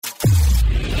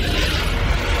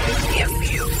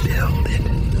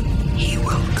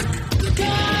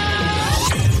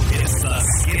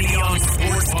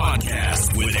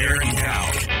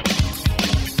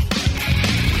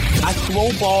Throw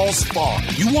balls far.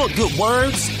 You want good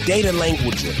words? Data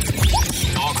Languager.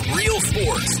 Talk real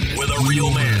sports with a real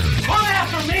man. Come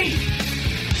after me!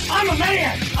 I'm a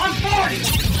man! I'm 40!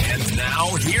 And now,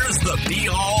 here's the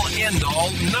be-all,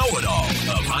 end-all, know-it-all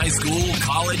of high school,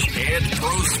 college, and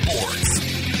pro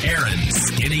sports. Aaron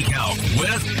Skinny Count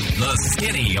with the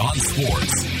Skinny on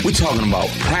Sports. We're talking about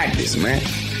practice, man.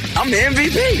 I'm the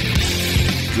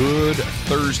MVP. Good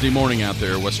Thursday morning out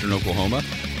there, Western Oklahoma.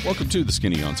 Welcome to the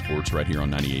Skinny on Sports right here on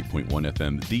 98.1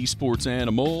 FM, the Sports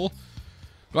Animal.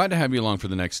 Glad to have you along for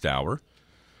the next hour.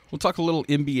 We'll talk a little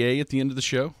NBA at the end of the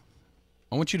show.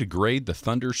 I want you to grade the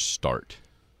Thunder's start.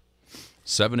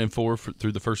 7-4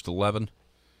 through the first 11.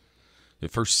 The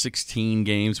first 16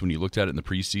 games, when you looked at it in the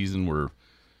preseason, were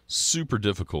super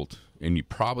difficult, and you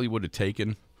probably would have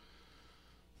taken,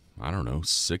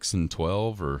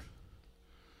 6-12 or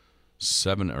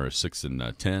 7 or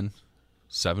 6-10,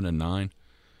 7-9.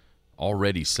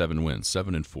 Already 7 wins,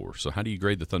 7-4. So how do you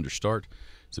grade the Thunder start?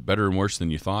 Is it better and worse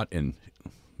than you thought? And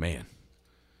man,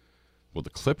 will the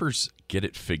Clippers get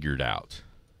it figured out?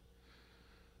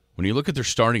 When you look at their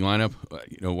starting lineup,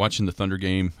 watching the Thunder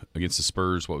game against the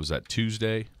Spurs, what was that,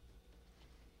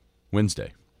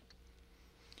 Wednesday.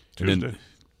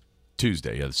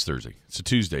 Tuesday, yeah, it's Thursday. It's a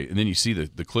Tuesday. And then you see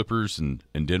the Clippers and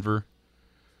Denver,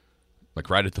 like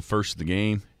right at the first of the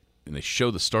game, and they show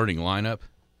the starting lineup,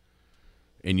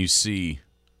 and you see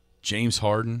James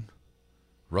Harden,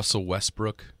 Russell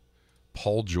Westbrook,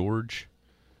 Paul George,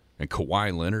 and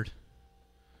Kawhi Leonard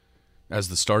as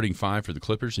the starting five for the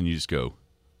Clippers, and you just go,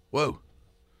 whoa.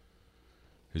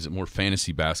 Is it more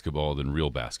fantasy basketball than real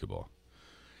basketball?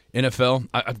 NFL,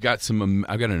 I've got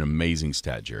an amazing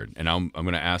stat, Jared, and I'm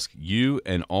going to ask you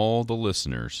and all the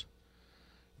listeners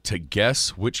to guess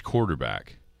which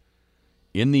quarterback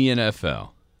in the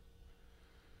NFL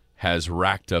has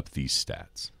racked up these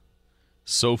stats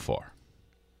so far.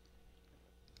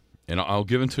 And I'll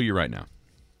give them to you right now.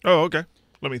 Oh, okay.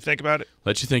 Let me think about it.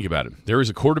 Let you think about it. There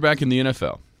is a quarterback in the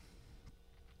NFL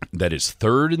that is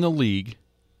third in the league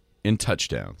in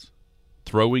touchdowns,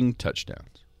 throwing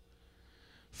touchdowns.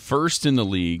 First in the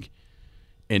league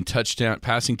in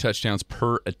passing touchdowns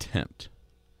per attempt.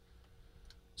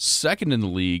 Second in the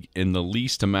league in the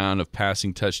least amount of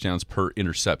passing touchdowns per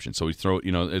interception. So it's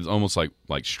almost like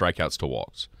strikeouts to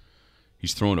walks.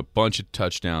 He's throwing a bunch of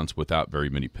touchdowns without very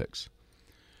many picks.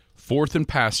 Fourth in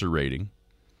passer rating.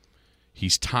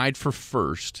 He's tied for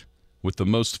first with the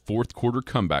most fourth quarter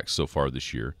comebacks so far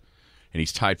this year. And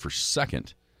he's tied for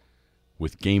second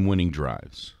with game-winning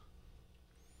drives.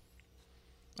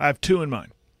 I have two in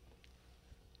mind.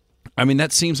 I mean,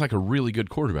 that seems like a really good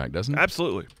quarterback, doesn't it?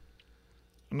 Absolutely.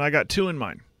 And I got two in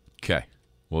mind. Okay.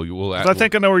 Well, I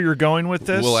think I know where you're going with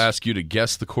this. We'll ask you to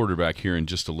guess the quarterback here in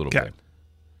just a little bit.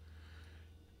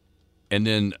 And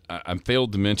then I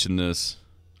failed to mention this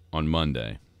on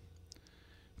Monday.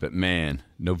 But, man,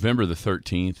 November the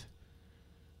 13th,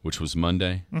 which was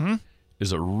Monday,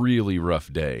 is a really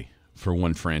rough day for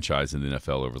one franchise in the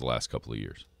NFL over the last couple of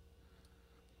years.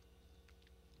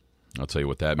 I'll tell you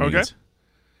what that means. Okay.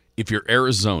 If you're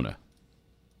Arizona,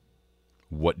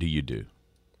 what do you do?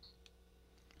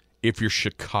 If you're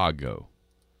Chicago,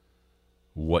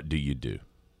 what do you do?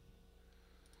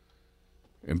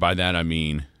 And by that I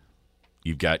mean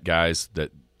you've got guys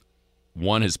that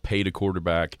one has paid a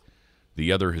quarterback,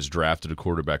 the other has drafted a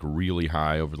quarterback really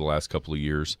high over the last couple of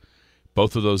years.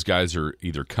 Both of those guys are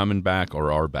either coming back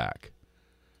or are back,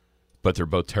 but they're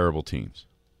both terrible teams.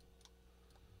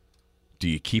 Do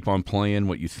you keep on playing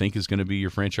what you think is going to be your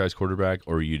franchise quarterback,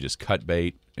 or you just cut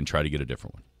bait and try to get a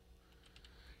different one?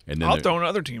 And then I'll throw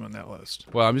another team on that list.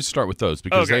 Well, I'm just start with those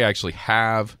because they actually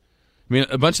have. I mean,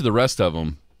 a bunch of the rest of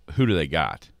them. Who do they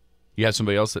got? You have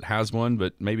somebody else that has one,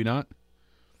 but maybe not.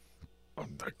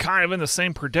 They're kind of in the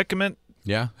same predicament.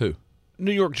 Yeah, who?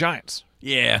 New York Giants.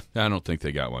 Yeah, I don't think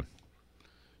they got one.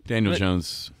 Daniel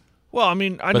Jones. Well, I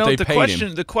mean, I know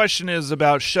the question is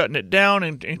about shutting it down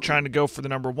and trying to go for the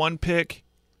number one pick.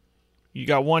 You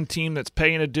got one team that's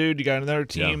paying a dude. You got another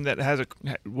team that has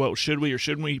should we or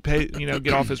shouldn't we pay?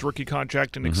 Get off his rookie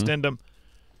contract and extend him.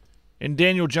 And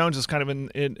Daniel Jones is kind of in.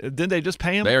 Didn't they just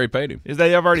pay him? They already paid him.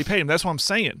 They have already paid him. That's what I'm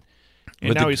saying.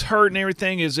 And now he's hurt and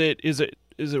everything. Is it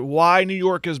why New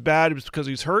York is bad? It's because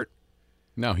he's hurt?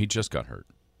 No, he just got hurt.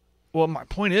 Well, my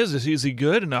point is he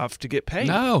good enough to get paid?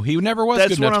 No, he never was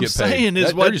good enough to get paid.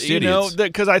 That's what I'm saying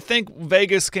because I think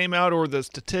Vegas came out or the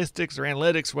statistics or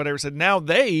analytics or whatever said now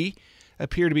they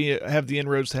appear to have the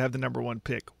inroads to have the number one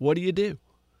pick. What do you do?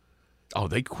 Oh,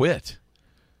 they quit.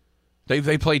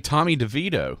 They play Tommy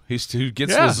DeVito, who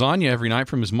gets lasagna every night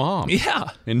from his mom.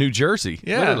 Yeah. In New Jersey.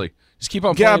 Yeah. Literally. Just keep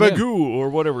on playing Gabagoo or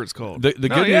whatever it's called. The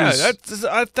good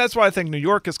news. That's why I think New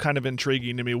York is kind of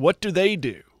intriguing to me. What do they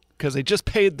do? Because they just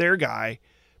paid their guy,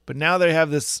 but now they have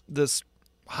this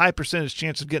high percentage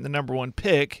chance of getting the number one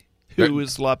pick, who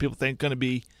is a lot of people think going to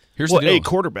be a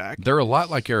quarterback. They're a lot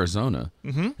like Arizona,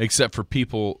 except for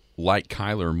people like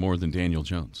Kyler more than Daniel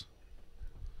Jones.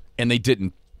 And they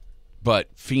didn't. But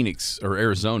Phoenix or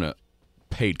Arizona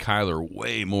paid Kyler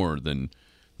way more than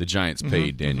the Giants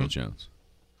paid Daniel Jones.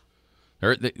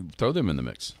 They throw them in the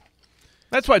mix.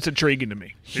 That's why it's intriguing to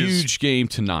me. Huge game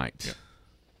tonight. Yeah.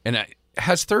 And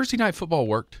has Thursday Night Football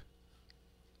worked?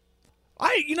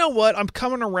 You know what? I'm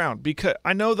coming around because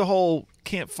I know the whole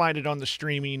can't find it on the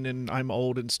streaming and I'm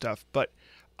old and stuff. But,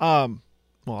 well,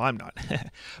 I'm not.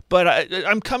 But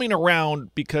I'm coming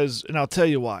around because, and I'll tell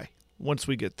you why once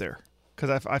we get there.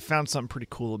 Because I found something pretty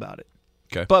cool about it.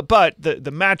 Okay. But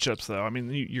the matchups, though, I mean,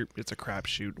 it's a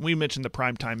crapshoot. We mentioned the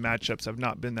primetime matchups have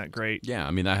not been that great. Yeah,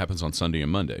 I mean, that happens on Sunday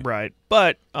and Monday. Right.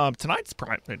 But tonight's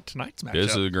matchup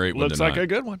this is a great one looks tonight. like a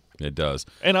good one. It does.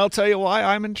 And I'll tell you why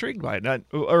I'm intrigued by it,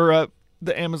 or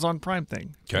the Amazon Prime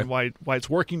thing, okay. And why it's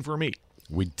working for me.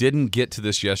 We didn't get to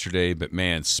this yesterday, but,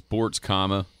 man, Sports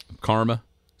Karma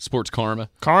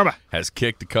has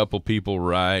kicked a couple people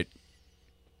right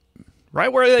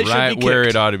where they should be kicked. Right where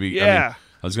it ought to be. Yeah. I mean,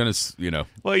 I was going to,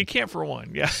 Well, you can't for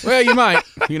one, yeah. Well, you might.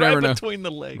 You never know. Right between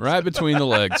the legs. Right between the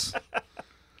legs.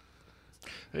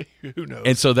 Who knows?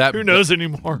 And so who knows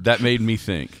anymore? That made me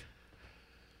think.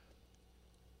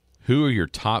 Who are your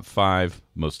top 5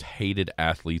 most hated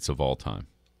athletes of all time?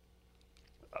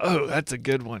 Oh, that's a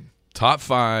good one. Top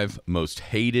 5 most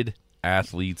hated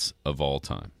athletes of all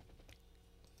time.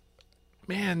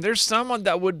 Man, there's someone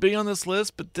that would be on this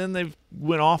list, but then they've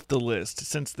went off the list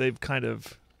since I've kind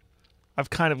of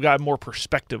got more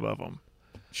perspective of them.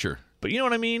 Sure. But you know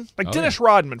what I mean? Like Dennis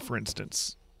Rodman, for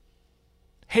instance.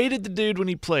 Hated the dude when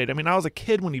he played. I mean, I was a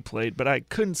kid when he played, but I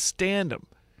couldn't stand him.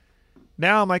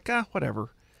 Now I'm like,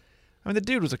 whatever. I mean, the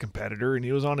dude was a competitor, and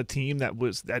he was on a team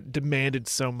that demanded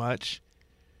so much.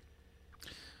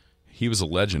 He was a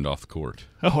legend off the court.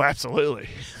 Oh, absolutely.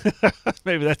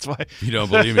 Maybe that's why. You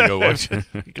don't believe me? Go watch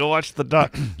it. Go watch the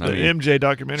MJ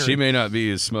documentary. She may not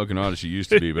be as smoking hot as she used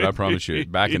to be, but I promise you,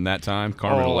 back in that time,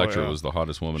 Carmen Electra was the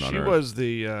hottest woman on earth. She was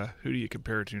the, who do you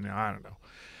compare her to now? I don't know.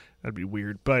 That'd be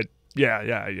weird. But,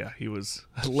 yeah. He was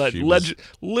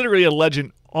literally a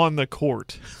legend on the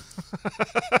court.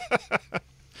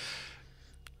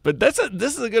 But this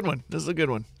is a good one. This is a good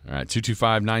one. All right,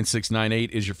 225-9698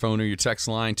 is your phone or your text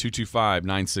line,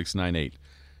 225-9698.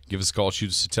 Give us a call, shoot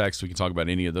us a text. We can talk about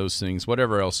any of those things.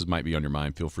 Whatever else might be on your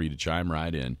mind, feel free to chime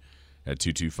right in at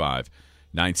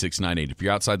 225-9698. If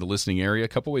you're outside the listening area, a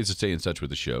couple ways to stay in touch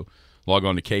with the show. Log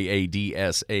on to kadsam.com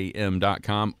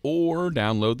or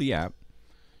download the app.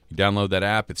 You download that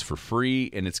app. It's for free,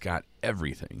 and it's got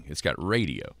everything. It's got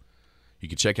radio. You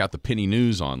can check out the Penny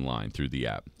News online through the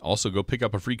app. Also, go pick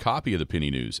up a free copy of the Penny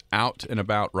News out and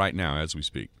about right now as we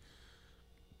speak.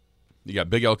 You got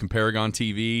Big Elk and Paragon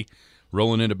TV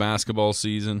rolling into basketball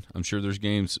season. I'm sure there's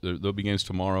games. There'll be games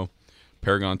tomorrow.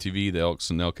 Paragon TV, the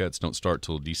Elks and Elkettes don't start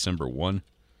till December 1.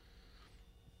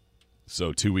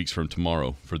 So 2 weeks from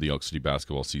tomorrow for the Elk City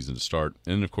basketball season to start.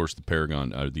 And then, of course, the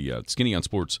Paragon, the Skinny on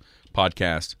Sports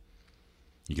podcast.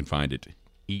 You can find it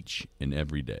each and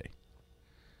every day.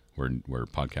 Where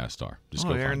podcasts are. Just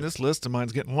go Aaron, this list of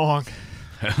mine's getting long.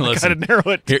 Listen, I gotta narrow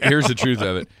it down. Here's the truth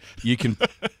of it.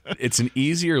 It's an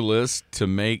easier list to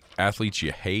make athletes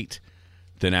you hate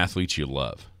than athletes you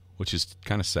love, which is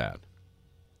kind of sad.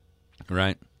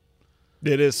 Right?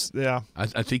 It is, yeah.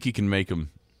 I think you can make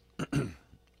them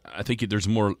I think there's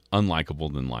more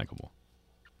unlikable than likable.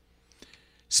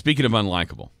 Speaking of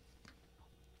unlikable,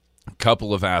 a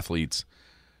couple of athletes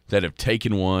that have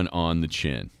taken one on the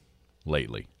chin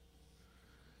lately.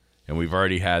 And we've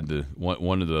already had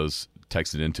one of those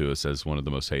texted into us as one of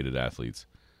the most hated athletes.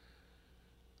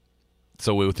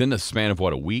 So within the span of,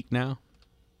 a week now,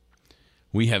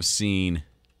 we have seen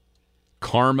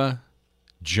karma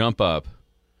jump up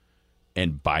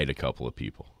and bite a couple of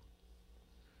people.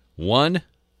 One,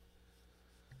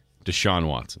 Deshaun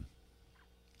Watson.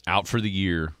 Out for the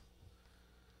year.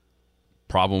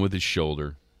 Problem with his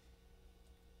shoulder.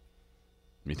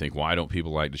 You think, why don't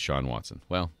people like Deshaun Watson?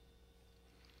 Well,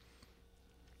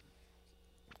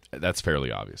 that's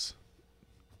fairly obvious.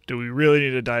 Do we really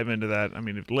need to dive into that? I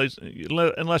mean, unless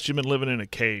you've been living in a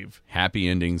cave. Happy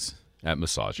endings at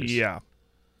massages. Yeah.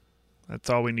 That's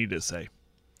all we need to say.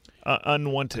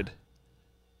 Unwanted.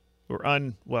 Or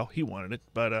well, he wanted it,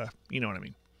 but you know what I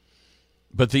mean.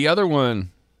 But the other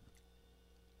one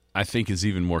I think is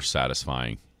even more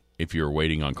satisfying if you're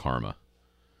waiting on karma.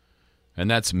 And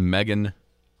that's Megan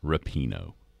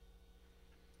Rapinoe.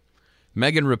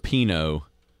 Megan Rapinoe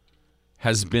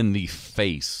has been the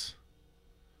face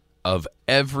of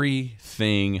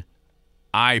everything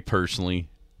I personally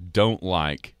don't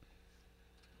like,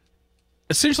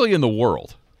 essentially in the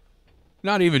world.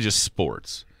 Not even just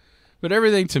sports, but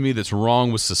everything to me that's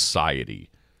wrong with society.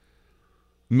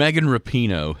 Megan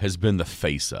Rapinoe has been the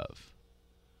face of.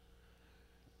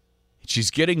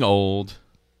 She's getting old,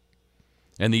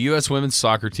 and the U.S. women's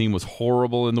soccer team was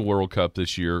horrible in the World Cup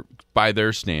this year by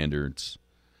their standards.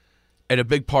 And a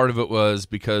big part of it was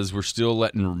because we're still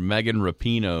letting Megan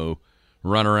Rapinoe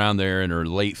run around there in her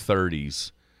late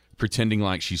 30s, pretending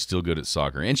like she's still good at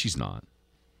soccer, and she's not.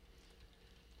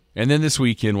 And then this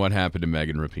weekend, what happened to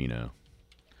Megan Rapinoe?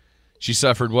 She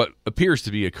suffered what appears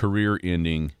to be a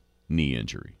career-ending knee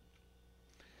injury.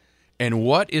 And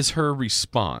what is her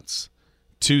response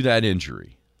to that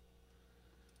injury?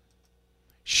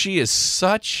 She is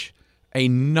such a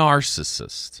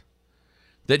narcissist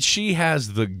that she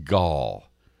has the gall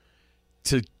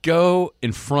to go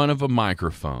in front of a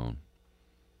microphone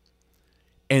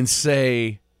and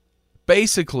say,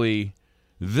 basically,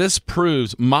 this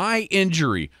proves my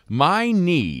injury, my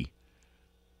knee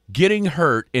getting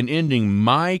hurt and ending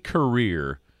my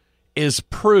career is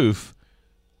proof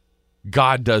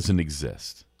God doesn't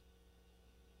exist.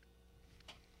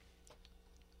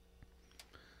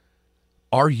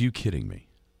 Are you kidding me?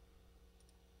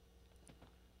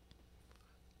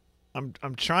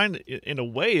 I'm trying to, in a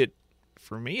way,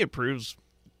 for me, it proves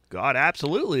God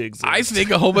absolutely exists. I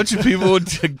think a whole bunch of people would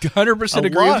 100%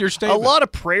 agree with your statement. A lot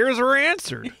of prayers are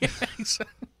answered.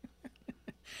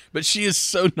 But she is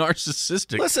so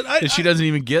narcissistic that she doesn't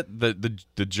even get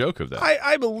the joke of that.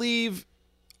 I believe,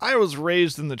 I was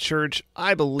raised in the church.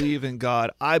 I believe in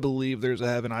God. I believe there's a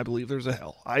heaven. I believe there's a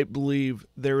hell. I believe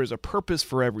there is a purpose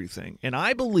for everything. And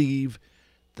I believe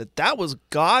that was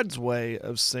God's way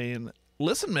of saying,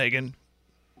 listen, Megan,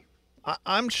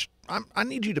 I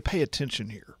need you to pay attention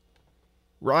here.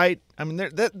 Right? I mean,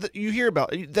 that you hear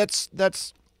about that's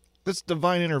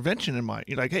divine intervention in my.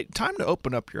 You're like, hey, time to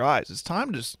open up your eyes. It's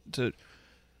time to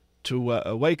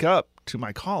wake up to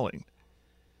my calling,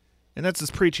 and that's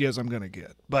as preachy as I'm going to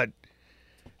get. But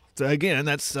again,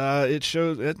 that's it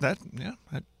shows that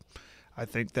I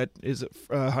think that is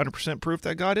 100% proof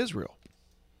that God is real.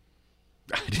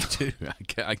 I do too.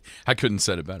 I couldn't have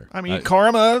said it better. I mean,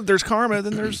 karma. There's karma.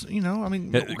 Then there's kind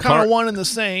of one and the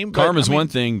same. Karma's one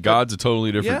thing. God's a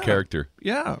totally different character.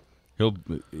 Yeah.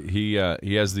 He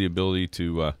has the ability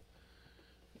to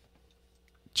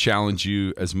challenge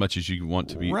you as much as you want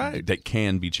to be. Right. That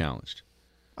can be challenged.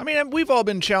 I mean, we've all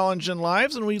been challenged in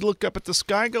lives, and we look up at the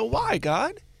sky and go, "Why,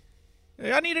 God?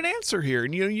 I need an answer here."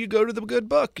 And you go to the good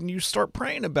book and you start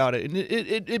praying about it, and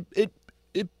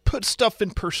it puts stuff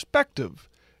in perspective.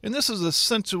 And this is a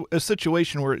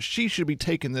situation where she should be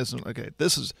taking this and, okay,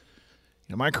 this is,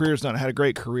 my career's not had a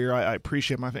great career. I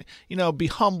appreciate my family. Be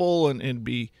humble and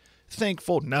be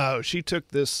thankful. No, she took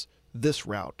this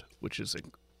route, which is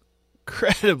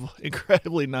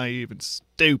incredibly naive and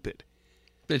stupid.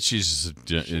 But she's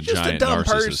just a just giant a dumb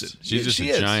narcissist. person. She's just she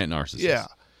a is. giant narcissist. Yeah.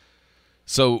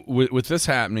 So with this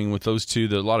happening, with those two,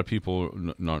 that a lot of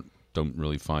people don't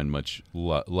really find much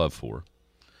love for.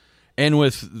 And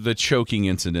with the choking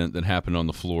incident that happened on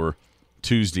the floor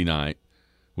Tuesday night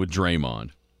with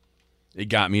Draymond, it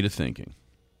got me to thinking,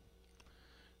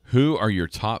 who are your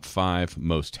top 5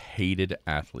 most hated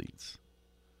athletes?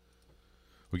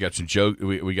 We got some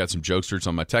jokesters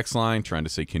on my text line trying to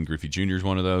say Ken Griffey Jr. is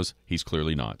one of those. He's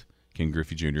clearly not. Ken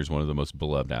Griffey Jr. is one of the most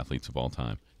beloved athletes of all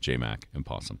time. J-Mac and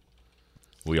Possum.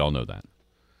 We all know that.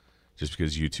 Just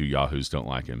because you two yahoos don't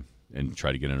like him and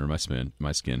try to get under my skin,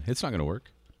 it's not going to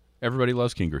work. Everybody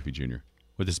loves Ken Griffey Jr.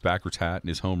 with his backwards hat and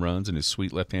his home runs and his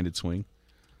sweet left-handed swing.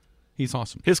 He's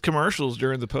awesome. His commercials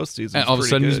during the postseason. And all of a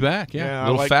sudden good. He's back. Yeah, a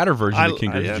little fatter version of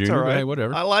Ken Griffey Jr. Right. Hey,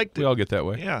 whatever. I liked it. We all get that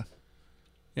way. Yeah.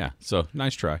 Yeah. So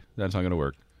nice try. That's not going to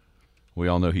work. We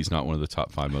all know he's not one of the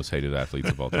top 5 most hated athletes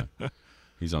of all time.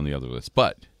 He's on the other list.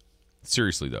 But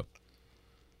seriously though,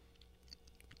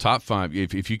 top 5.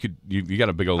 If you could, you got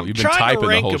a big old. You've been typing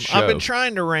the whole show. I've been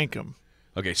trying to rank them.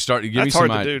 Okay, give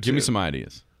me some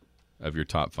ideas of your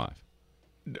top 5.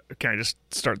 Can I just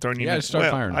start throwing you? Yeah, just start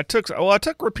firing. I took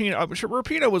Rapinoe.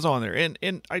 Rapinoe was on there,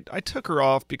 and I took her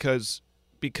off because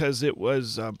it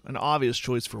was an obvious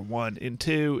choice for one, and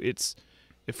two,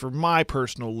 for my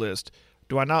personal list.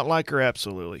 Do I not like her?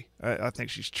 Absolutely. I think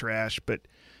she's trash, but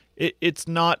it's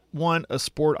not, one, a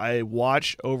sport I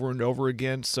watch over and over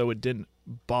again, so it didn't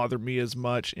bother me as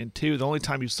much. And two, the only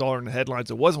time you saw her in the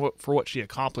headlines, it wasn't for what she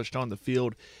accomplished on the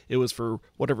field. It was for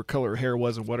whatever color her hair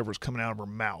was and whatever was coming out of her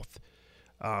mouth.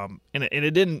 And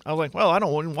it didn't. I was like, well, I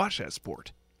don't want to watch that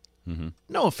sport. Mm-hmm.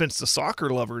 No offense to soccer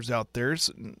lovers out there,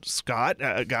 Scott,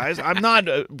 guys. I'm not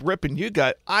ripping you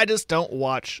guys. I just don't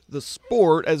watch the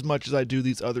sport as much as I do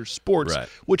these other sports, right.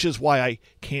 Which is why I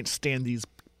can't stand these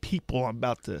people I'm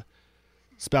about to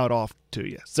spout off to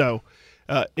you. So,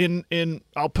 I'll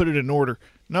put it in order.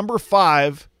 Number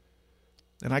 5,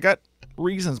 and I got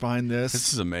reasons behind this.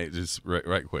 This is amazing. Just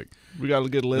right quick. We got a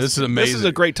good list. This is amazing. This is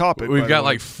a great topic. We've got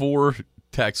like 4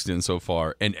 texts in so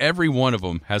far, and every one of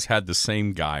them has had the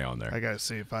same guy on there. I got to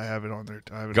see if I have it on there.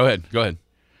 Go ahead.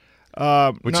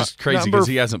 Which is crazy because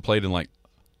he hasn't played in like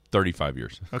 35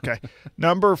 years. Okay.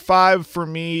 Number 5 for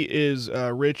me is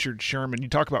Richard Sherman. You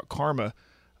talk about karma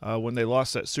when they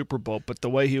lost that Super Bowl, but the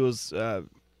way he was,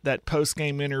 that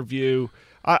post-game interview,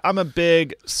 I'm a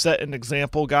big set an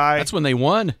example guy. That's when they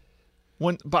won.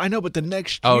 But I know, but the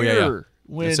next year. Oh, yeah.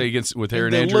 When say against with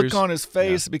Aaron the Andrews, look on his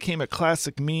face became a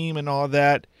classic meme and all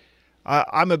that.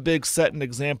 I'm a big set an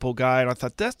example guy, and I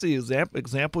thought that's the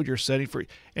example you're setting for.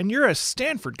 And you're a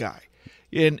Stanford guy,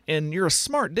 and you're a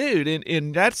smart dude,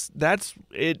 and that's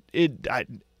it. It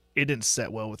didn't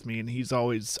set well with me, and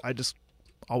I just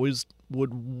always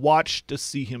would watch to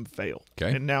see him fail.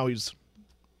 Okay, and now he's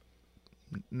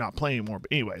not playing anymore.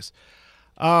 But anyways,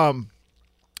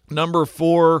 number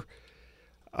 4,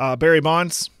 Barry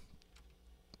Bonds.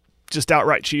 Just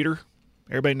outright cheater.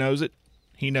 Everybody knows it.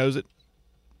 He knows it.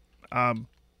 Do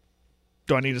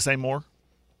I need to say more?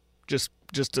 Just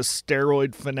a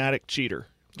steroid fanatic cheater,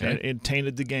 and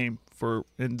tainted the game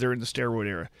during the steroid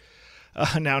era.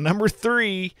 Now, number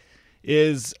 3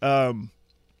 is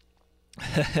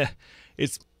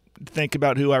it's think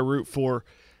about who I root for,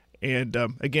 and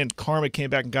again, karma came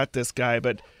back and got this guy,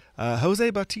 but Jose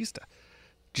Bautista.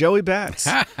 Joey Bats.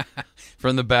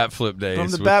 From the bat flip days.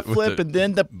 From the bat flip, and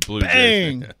then the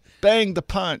bang the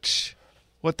punch.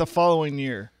 What the following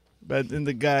year. But then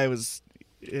the guy was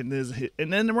in his hit.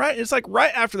 And then it's like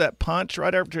right after that punch,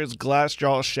 right after his glass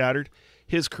jaw shattered,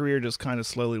 his career just kind of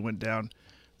slowly went down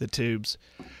the tubes.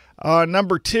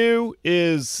 Number 2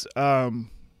 is,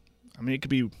 it could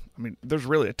be, there's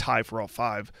really a tie for all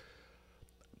 5.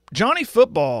 Johnny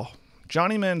Football,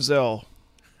 Johnny Manziel.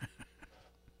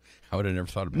 I would have never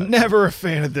thought about it. Never a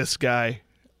fan of this guy.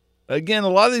 Again, a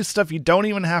lot of these stuff you don't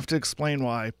even have to explain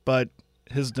why, but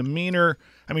his demeanor,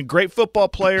 great football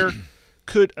player,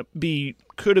 could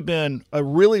have been a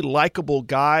really likable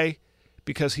guy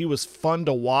because he was fun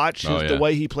to watch. The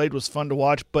way he played was fun to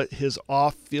watch, but his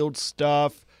off-field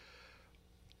stuff,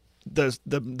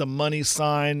 the money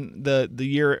sign, the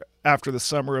year after the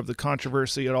summer of the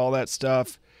controversy and all that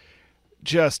stuff,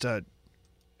 just a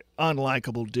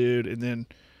unlikable dude. And then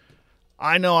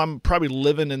I know I'm probably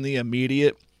living in the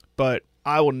immediate, but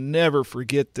I will never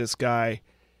forget this guy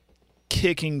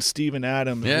kicking Steven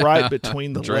Adams right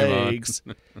between the legs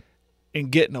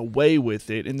and getting away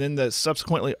with it. And then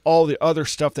subsequently all the other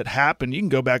stuff that happened, you can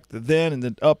go back to then and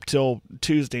then up till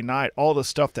Tuesday night, all the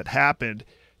stuff that happened.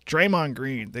 Draymond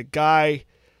Green, the guy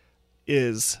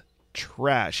is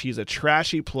trash. He's a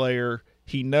trashy player.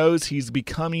 He knows he's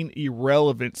becoming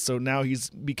irrelevant, so now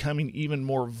he's becoming even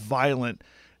more violent.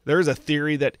 There's a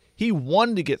theory that he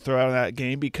wanted to get thrown out of that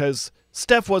game because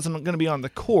Steph wasn't going to be on the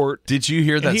court. Did you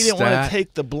hear that stat? He didn't want to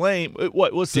take the blame.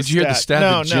 What's the stat? Did you hear the stat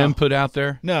that Jim put out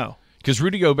there? No. Because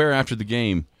Rudy Gobert, after the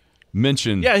game,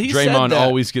 mentioned he Draymond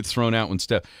always gets thrown out when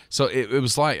Steph. So it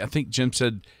was like, I think Jim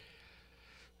said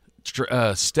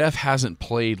Steph hasn't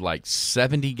played like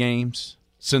 70 games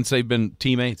since they've been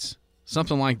teammates.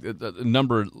 Something like a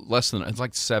number less than, it's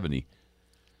like 70.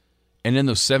 And in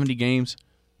those 70 games,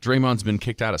 Draymond's been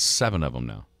kicked out of 7 of them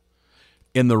now.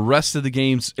 In the rest of the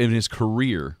games in his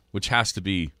career, which has to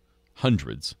be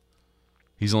hundreds,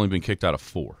 he's only been kicked out of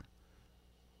 4.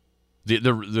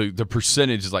 The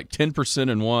percentage is like 10%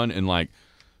 in one and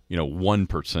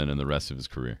 1% in the rest of his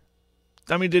career.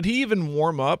 Did he even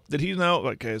warm up? Did he know,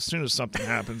 okay, as soon as something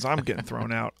happens, I'm getting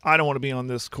thrown out. I don't want to be on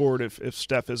this court if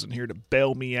Steph isn't here to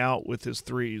bail me out with his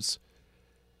threes.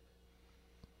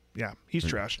 Yeah, he's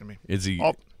trash to me. Is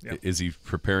he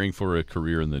preparing for a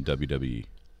career in the WWE?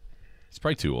 He's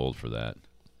probably too old for that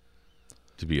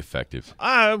to be effective.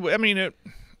 It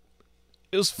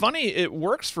was funny. It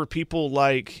works for people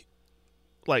like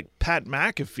Pat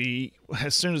McAfee.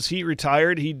 As soon as he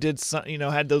retired, he did some,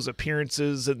 had those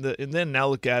appearances, and then now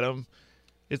look at him.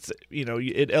 It's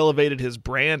it elevated his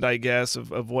brand, I guess,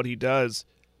 of what he does.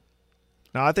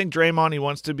 No, I think Draymond, he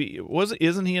wants to be.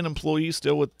 Isn't he an employee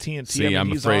still with TNT? See,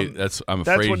 I'm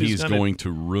afraid he's going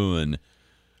to ruin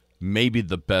maybe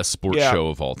the best sports show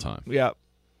of all time. Yeah,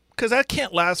 because that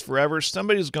can't last forever.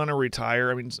 Somebody's going to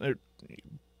retire. I mean,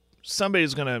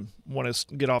 somebody's going to want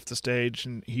to get off the stage,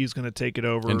 and he's going to take it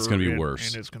over. And it's going to be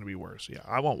worse. And it's going to be worse. Yeah,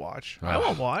 I won't watch. I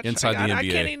won't watch. Inside the NBA. I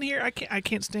can't even hear. I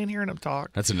can't stand hearing him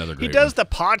talk. That's another great He does one.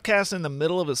 the podcast in the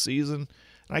middle of a season.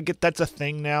 And I get that's a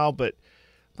thing now, but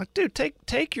like, dude,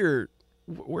 take your.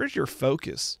 Where's your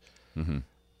focus? Mm-hmm.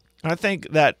 I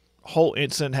think that whole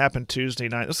incident happened Tuesday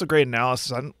night. This is a great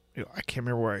analysis. I can't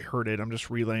remember where I heard it. I'm just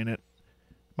relaying it.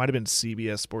 Might have been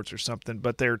CBS Sports or something,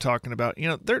 but they were talking about,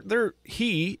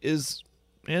 he is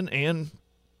in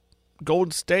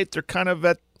Golden State. They're kind of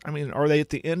are they at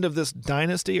the end of this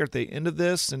dynasty? Are they at the end of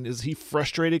this? And is he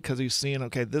frustrated because he's seeing,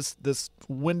 okay, this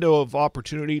window of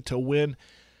opportunity to win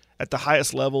at the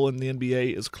highest level in the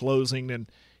NBA is closing, and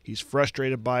he's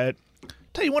frustrated by it.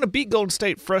 Tell you want to beat Golden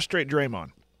State, frustrate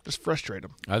Draymond. Just frustrate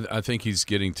him. I think he's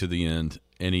getting to the end,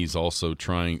 and he's also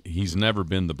trying. He's never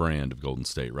been the brand of Golden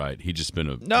State, right? He's just been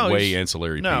a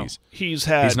ancillary piece.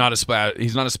 He's not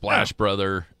a splash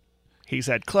brother. He's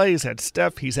had Clay. He's had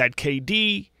Steph. He's had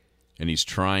KD. And he's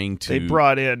trying to. They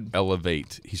brought in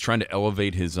elevate. He's trying to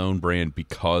elevate his own brand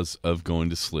because of going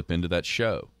to slip into that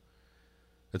show.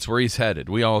 That's where he's headed.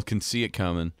 We all can see it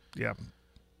coming. Yeah.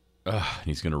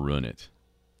 He's going to ruin it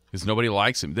because nobody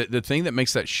likes him. The thing that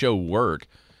makes that show work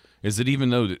is that even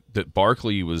though that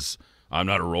Barkley was, I'm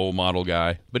not a role model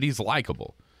guy, but he's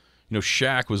likable.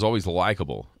 Shaq was always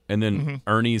likable. And then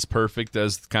Ernie's perfect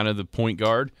as kind of the point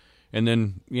guard. And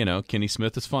then, Kenny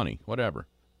Smith is funny. Whatever.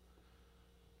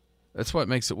 That's what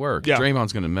makes it work. Yeah.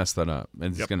 Draymond's going to mess that up.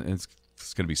 And it's going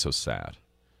to be so sad.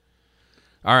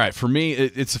 All right. For me,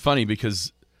 it's funny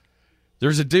because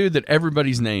there's a dude that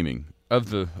everybody's naming.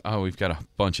 We've got a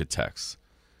bunch of texts.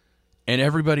 And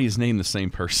everybody is named the same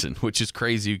person, which is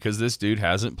crazy because this dude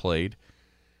hasn't played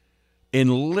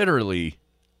in literally,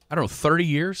 30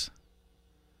 years.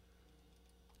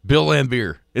 Bill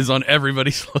Laimbeer is on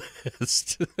everybody's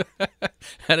list.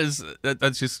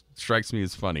 That just strikes me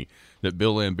as funny that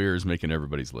Bill Laimbeer is making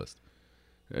everybody's list.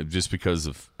 Just because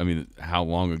of, how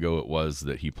long ago it was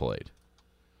that he played.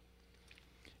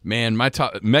 Man, Megan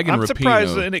Rapinoe. I'm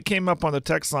surprised, and it came up on the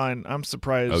text line. I'm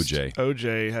surprised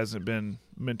OJ hasn't been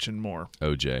mentioned more.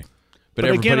 OJ. But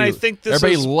again, I think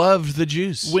everybody loved the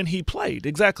juice when he played.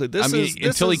 Exactly.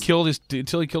 Until he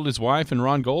killed his wife and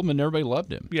Ron Goldman, everybody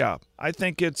loved him. Yeah, I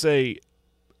think it's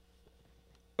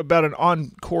about an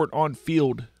on-court,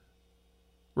 on-field,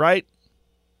 right?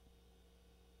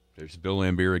 There's Bill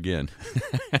Laimbeer again.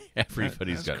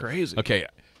 Everybody's got crazy. Okay.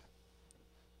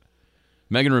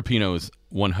 Megan Rapinoe is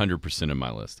 100% in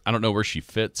my list. I don't know where she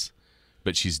fits,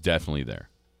 but she's definitely there.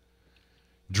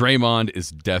 Draymond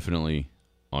is definitely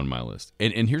on my list.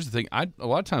 And here's the thing. A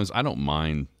lot of times I don't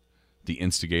mind the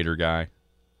instigator guy.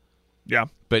 Yeah.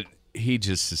 But he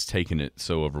just is taking it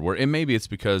so overboard. And maybe it's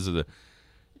because of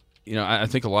I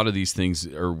think a lot of these things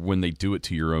are when they do it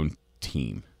to your own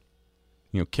team.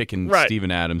 Kicking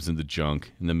Steven Adams in the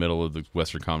junk in the middle of the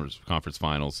Western Conference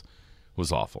Finals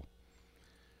was awful.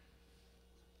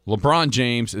 LeBron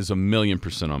James is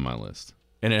 1,000,000% on my list,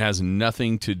 and it has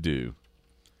nothing to do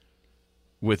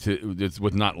with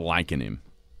not liking him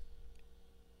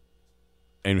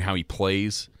and how he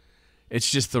plays. It's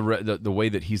just the way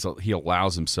that he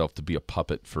allows himself to be a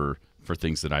puppet for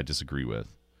things that I disagree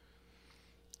with,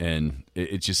 and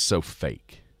it's just so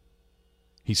fake.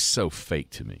 He's so fake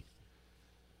to me.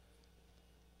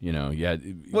 Well,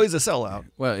 he's a sellout.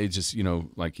 Well, it's just,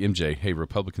 like MJ, hey,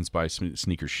 Republicans buy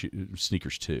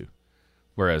sneakers too.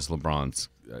 Whereas LeBron's,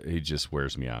 he just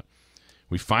wears me out.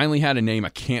 We finally had a name. I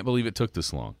can't believe it took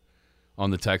this long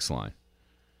on the text line.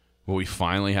 Well, we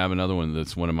finally have another one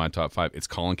that's one of my top 5. It's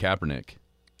Colin Kaepernick.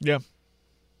 Yeah.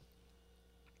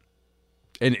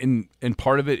 And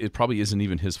part of it probably isn't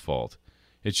even his fault.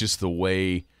 It's just the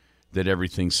way that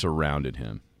everything surrounded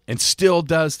him. And still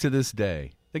does to this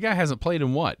day. The guy hasn't played in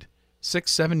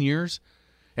 6-7 years?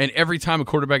 And every time a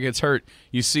quarterback gets hurt,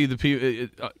 you see the people.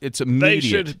 It's immediate. They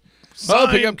should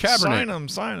pick up Kaepernick.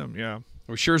 Sign him, yeah.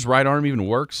 We're sure his right arm even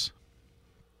works.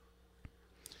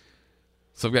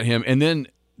 So I've got him. And then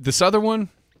this other one,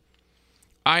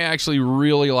 I actually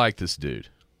really like this dude.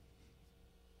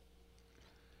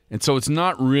 And so it's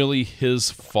not really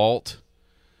his fault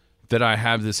that I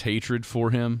have this hatred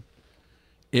for him.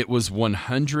 It was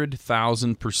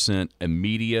 100,000% a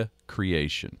media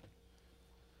creation.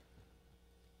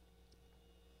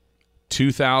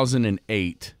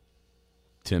 2008,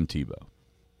 Tim Tebow.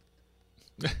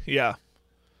 Yeah.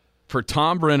 For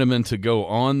Tom Brenneman to go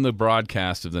on the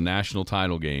broadcast of the national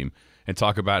title game and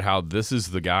talk about how this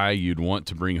is the guy you'd want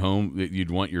to bring home, that you'd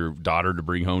want your daughter to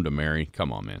bring home to marry.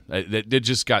 Come on, man. It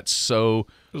just got so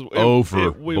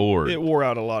overboard. It wore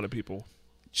out a lot of people.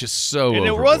 Just so and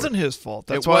overboard. It wasn't his fault.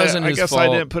 That's why I guess I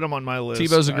didn't put him on my list.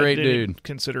 Tebow's a great I didn't dude.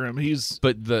 Consider him.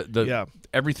 But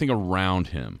everything around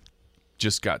him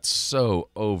just got so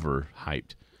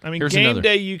overhyped. I mean, game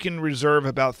day you can reserve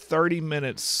about 30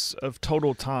 minutes of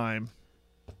total time.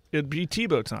 It'd be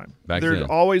Tebow time. There's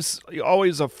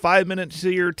always a 5 minutes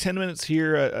here, 10 minutes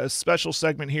here, a special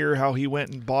segment here, how he went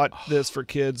and bought this for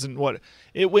kids and what.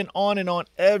 It went on and on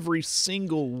every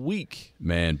single week.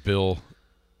 Man, Bill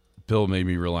made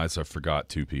me realize I forgot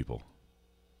two people.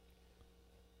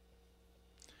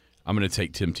 I'm going to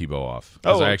take Tim Tebow off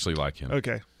because I actually like him.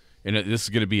 Okay. And this is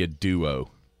going to be a duo.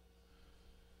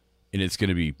 And it's going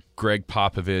to be Greg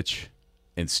Popovich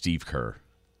and Steve Kerr.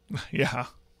 Yeah.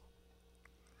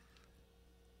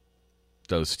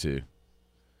 Those two.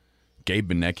 Gabe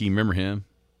Benecki, remember him?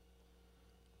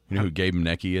 You know who Gabe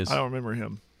Benecki is? I don't remember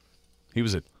him. He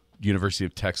was a University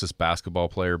of Texas basketball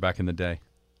player back in the day.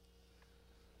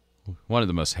 One of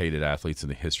the most hated athletes in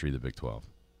the history of the Big 12.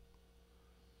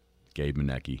 Gabe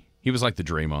Benecki. He was like the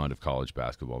Draymond of college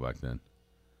basketball back then.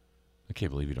 I can't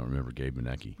believe you don't remember Gabe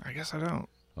Benecki. I guess I don't.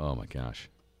 Oh, my gosh.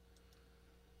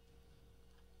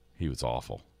 He was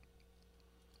awful.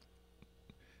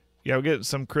 Yeah, we'll get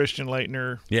some Christian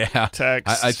Laettner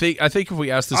text. I think if we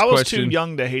ask this question... I was too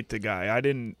young to hate the guy. I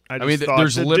just thought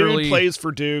there's the literally, dude plays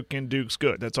for Duke, and Duke's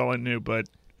good. That's all I knew, but...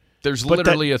 There's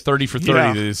literally a 30 for 30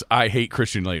 that is, I hate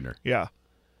Christian Laettner. Yeah.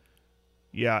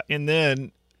 Yeah, and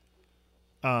then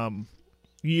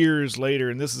years later,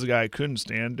 and this is a guy I couldn't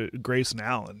stand, Grayson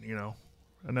Allen,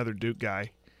 another Duke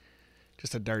guy.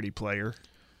 Just a dirty player.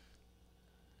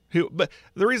 But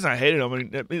the reason I hated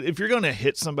him, if you're going to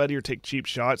hit somebody or take cheap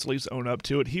shots, at least own up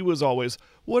to it. He was always,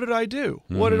 what did I do?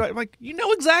 What did I... Like, you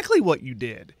know exactly what you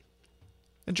did.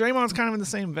 And Draymond's kind of in the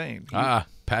same vein.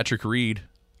 Patrick Reed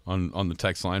on the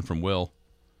text line from Will.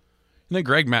 And then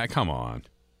Greg Matt, come on.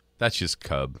 That's just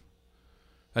Cub.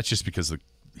 That's just because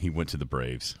he went to the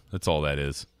Braves. That's all that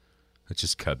is. That's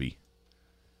just Cubby.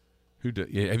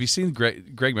 Have you seen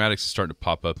Greg Maddux is starting to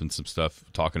pop up in some stuff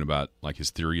talking about like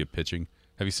his theory of pitching?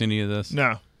 Have you seen any of this?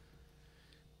 No.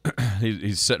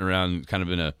 He's sitting around kind of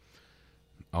in a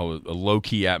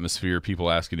low-key atmosphere,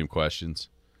 people asking him questions.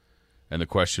 And the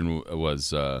question was,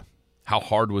 how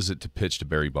hard was it to pitch to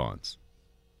Barry Bonds?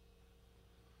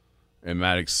 And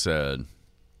Maddux said,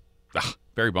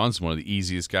 Barry Bonds is one of the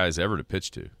easiest guys ever to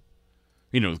pitch to.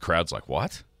 The crowd's like,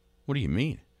 what? What do you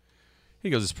mean?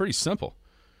 He goes, it's pretty simple.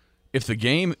 If the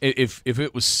game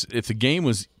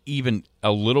was even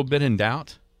a little bit in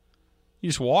doubt, you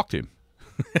just walked him.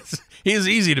 He is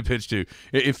easy to pitch to.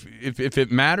 If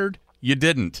it mattered, you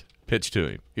didn't pitch to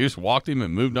him. You just walked him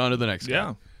and moved on to the next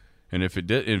guy. And if it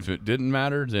didn't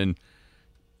matter, then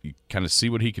you kind of see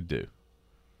what he could do.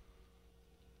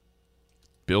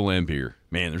 Bill Laimbeer.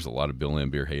 Man, there's a lot of Bill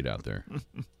Laimbeer hate out there.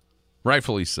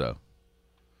 Rightfully so.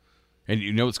 And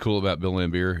you know what's cool about Bill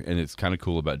Laimbeer, and it's kind of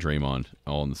cool about Draymond,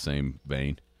 all in the same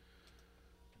vein?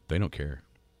 They don't care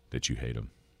that you hate them.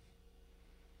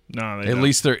 No, they don't.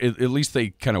 At least they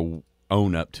kind of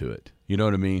own up to it. You know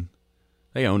what I mean?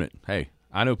 They own it. Hey,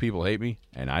 I know people hate me,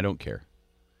 and I don't care.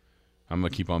 I'm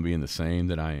going to keep on being the same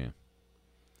that I am.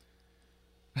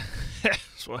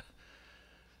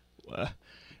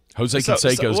 Jose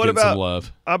Canseco's getting some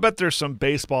love. I bet there's some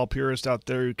baseball purists out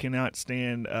there who cannot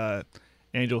stand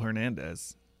Angel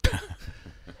Hernandez.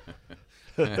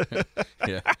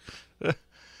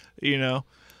 Yeah.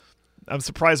 I'm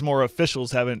surprised more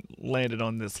officials haven't landed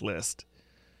on this list.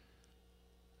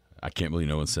 I can't believe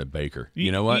no one said Baker.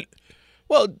 You know what?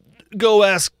 Well, go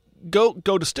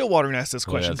to Stillwater and ask this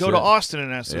question. Go to Austin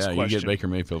and ask this question. Yeah, you get Baker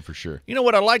Mayfield for sure. You know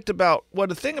what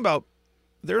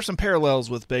there are some parallels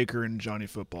with Baker and Johnny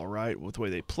Football, right? With the way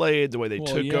they played, the way they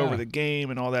took over the game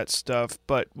and all that stuff.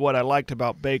 But what I liked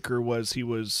about Baker was he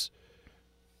was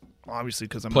obviously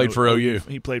because I'm played for OU.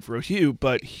 He played for OU,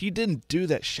 but he didn't do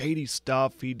that shady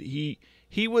stuff. He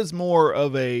was more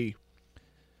of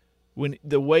when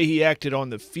the way he acted on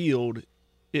the field,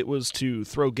 it was to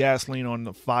throw gasoline on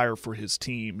the fire for his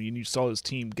team. And you saw his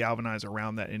team galvanize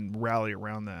around that and rally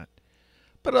around that.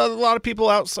 But a lot of people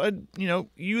outside, you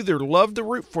either loved to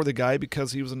root for the guy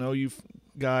because he was an OU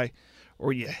guy,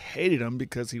 or you hated him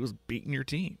because he was beating your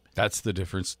team. That's the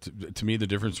difference. To me, the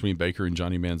difference between Baker and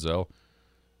Johnny Manziel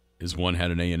is one had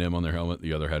an A&M on their helmet,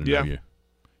 the other had an OU.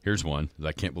 Here's one that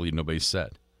I can't believe nobody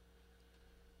said.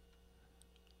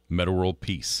 Meta World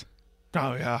Peace.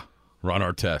 Oh, yeah. Ron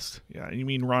Artest. Yeah, you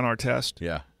mean Ron Artest?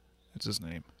 Yeah. That's his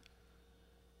name.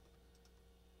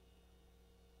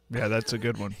 Yeah, that's a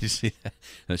good one. You see that?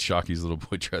 That's Shocky's little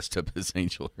boy dressed up as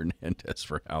Angel Hernandez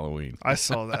for Halloween. I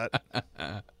saw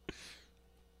that.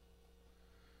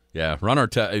 Yeah, Ron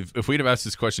Artest. If we'd have asked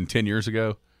this question 10 years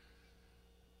ago,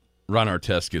 Ron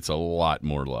Artest gets a lot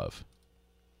more love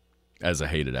as a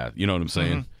hated athlete. You know what I'm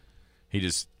saying?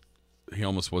 Mm-hmm. He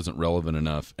almost wasn't relevant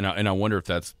enough, and I wonder if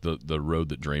that's the road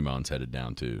that Draymond's headed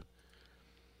down to.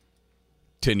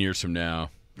 10 years from now,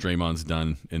 Draymond's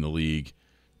done in the league.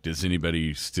 Does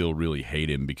anybody still really hate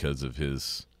him because of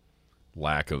his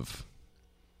lack of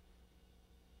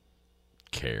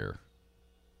care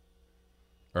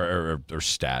or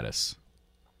status?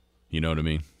 You know what I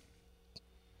mean?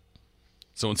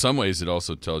 So in some ways, it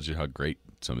also tells you how great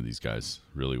some of these guys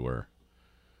really were.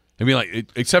 I mean,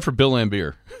 except for Bill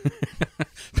Laimbeer.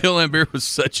 Bill Laimbeer was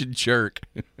such a jerk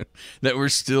that we're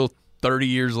still 30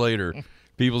 years later,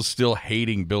 people still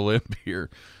hating Bill Laimbeer.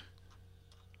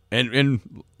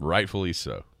 And rightfully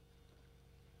so.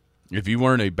 If you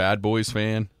weren't a Bad Boys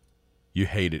fan, you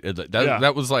hated it.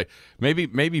 That was like maybe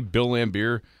Bill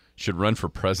Laimbeer should run for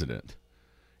president,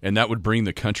 and that would bring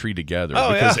the country together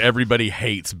because everybody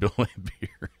hates Bill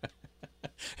Laimbeer.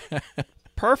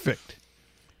 Perfect.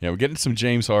 Yeah, we're getting some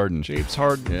James Harden.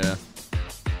 Yeah.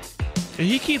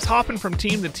 He keeps hopping from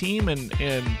team to team and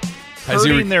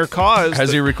hurting their cause.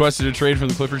 Has he requested a trade from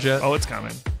the Clippers yet? Oh, it's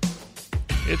coming.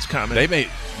 It's coming.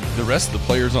 The rest of the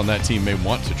players on that team may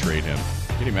want to trade him.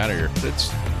 Get him out of here.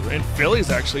 And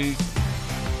Philly's actually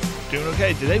doing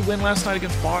okay. Did they win last night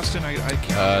against Boston? I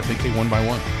can't. I think they won by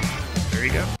 1. There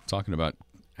you go. Talking about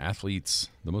athletes,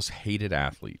 the most hated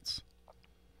athletes.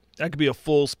 That could be a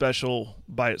full special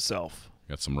by itself.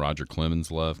 Got some Roger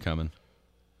Clemens love coming.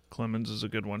 Clemens is a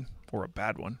good one, or a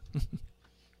bad one.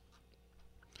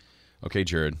 Okay,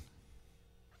 Jared.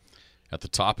 At the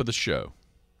top of the show,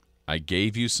 I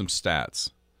gave you some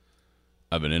stats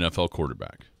of an NFL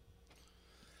quarterback.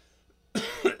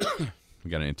 We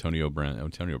got Antonio Brown.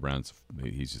 Antonio Brown's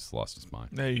he's just lost his mind.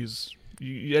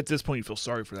 Yeah, at this point, you feel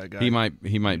sorry for that guy. He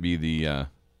might be the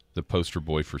poster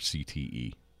boy for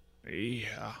CTE.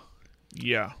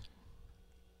 Yeah.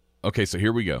 Okay, so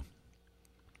here we go.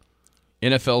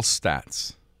 NFL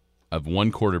stats of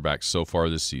one quarterback so far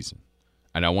this season,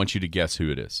 and I want you to guess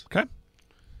who it is. Okay.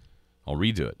 I'll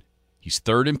redo it. He's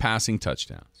third in passing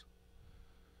touchdowns.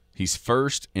 He's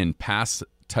first in pass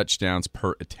touchdowns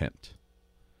per attempt.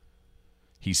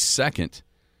 He's second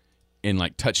in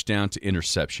touchdown to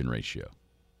interception ratio.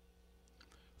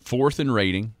 Fourth in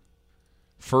rating.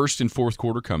 First in fourth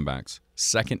quarter comebacks.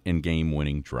 Second in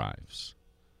game-winning drives.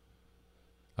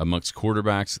 Amongst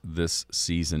quarterbacks this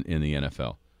season in the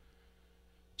NFL.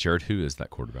 Jared, who is that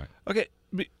quarterback? Okay.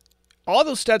 All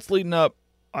those stats leading up,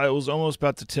 I was almost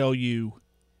about to tell you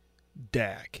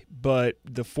Dak, but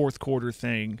the fourth quarter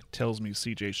thing tells me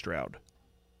C.J. Stroud.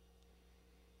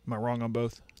 Am I wrong on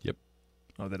both? Yep.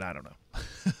 Oh, then I don't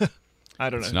know. I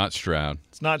don't know. It's not Stroud.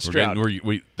 It's not Stroud.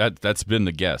 That's been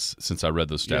the guess since I read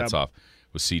those stats off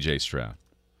with C.J. Stroud.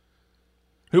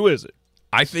 Who is it?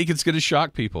 I think it's going to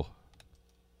shock people.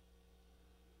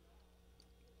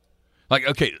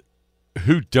 Okay,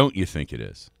 who don't you think it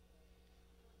is?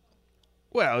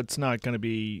 Well, it's not going to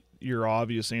be your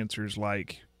obvious answers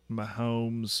like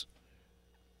Mahomes.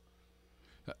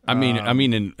 I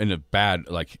mean, in a bad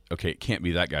okay, it can't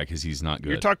be that guy because he's not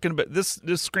good. You're talking about this.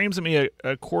 This screams at me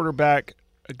a quarterback,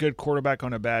 a good quarterback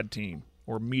on a bad team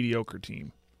or mediocre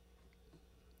team.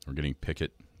 We're getting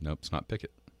Pickett. Nope, it's not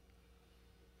Pickett.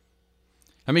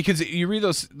 I mean, because you read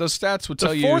those stats would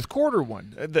tell you the fourth quarter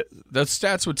one. The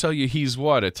stats would tell you he's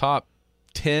what, a top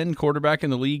 10 quarterback in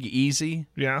the league, easy.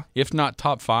 Yeah, if not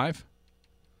top 5.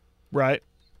 Right.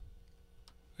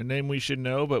 A name we should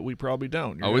know, but we probably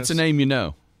don't. It's a name you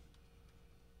know.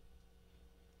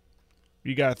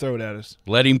 You got to throw it at us.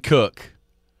 Let him cook.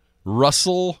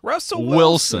 Russell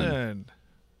Wilson.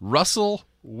 Russell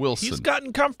Wilson. He's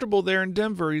gotten comfortable there in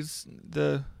Denver. He's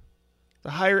the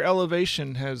higher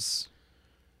elevation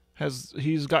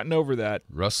he's gotten over that.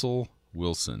 Russell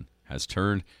Wilson has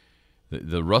turned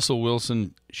the Russell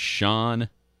Wilson, Sean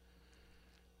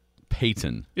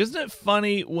Payton. Isn't it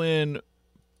funny when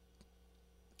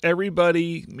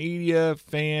everybody, media,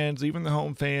 fans, even the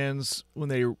home fans,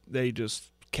 when they just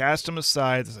cast him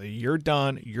aside, they say, you're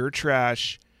done, you're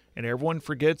trash, and everyone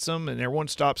forgets him and everyone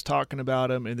stops talking about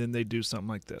him, and then they do something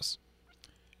like this.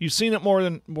 You've seen it more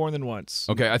than once.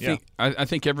 Okay, I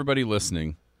think everybody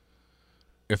listening,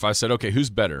 if I said, okay, who's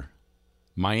better,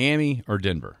 Miami or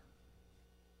Denver?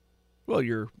 Well,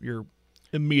 your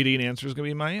immediate answer is going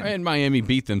to be Miami. And Miami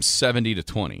beat them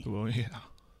 70-20. Well, yeah.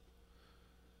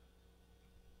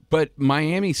 But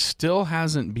Miami still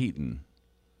hasn't beaten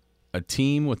a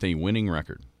team with a winning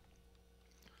record.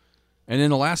 And in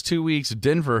the last 2 weeks,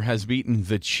 Denver has beaten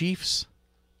the Chiefs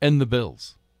and the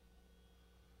Bills.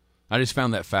 I just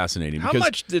found that fascinating. How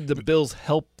much did the Bills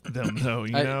help them, though?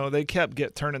 You know, they kept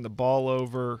turning the ball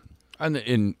over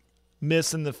and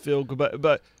missing the field goal.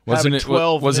 But wasn't it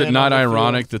 12 was it not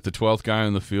ironic field? that the 12th guy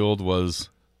on the field was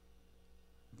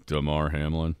Damar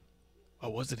Hamlin? Oh,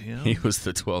 was it him? He was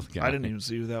the 12th guy. I didn't even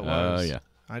see who that was. Yeah.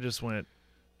 I just went,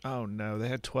 oh, no. They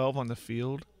had 12 on the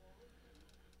field?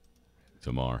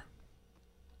 Damar.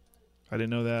 I didn't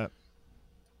know that.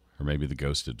 Or maybe the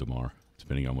ghost of Damar,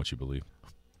 depending on what you believe.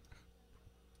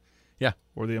 Yeah.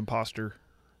 Or the imposter.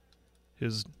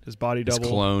 His body double. His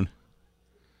clone.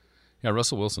 Yeah,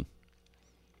 Russell Wilson.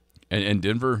 And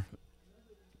Denver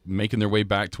making their way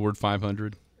back toward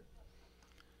 500.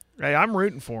 Hey, I'm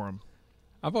rooting for him.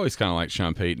 I've always kind of liked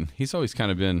Sean Payton. He's always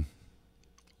kind of been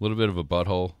a little bit of a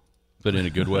butthole, but in a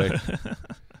good way.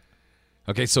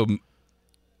 Okay, so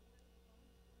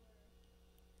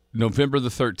November the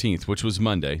 13th, which was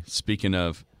Monday, speaking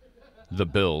of the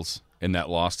Bills and that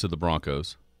loss to the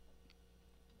Broncos,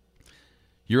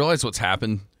 you realize what's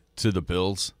happened to the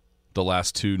Bills the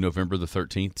last two November the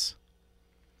 13ths?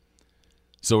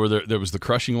 So there was the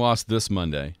crushing loss this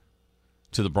Monday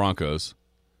to the Broncos,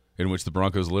 in which the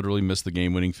Broncos literally missed the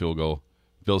game-winning field goal.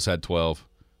 Bills had 12.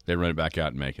 They run it back out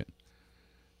and make it.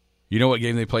 You know what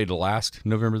game they played last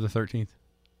November the 13th?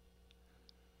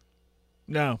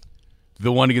 No.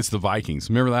 The one against the Vikings.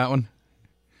 Remember that one?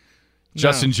 No.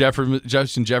 Justin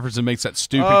Jefferson makes that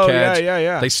stupid catch.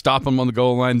 Yeah. They stop him on the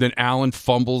goal line. Then Allen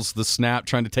fumbles the snap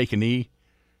trying to take a knee.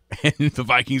 And the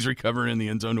Vikings recover in the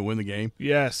end zone to win the game.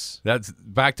 Yes. That's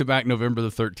back-to-back November the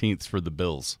 13th for the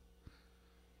Bills.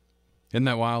 Isn't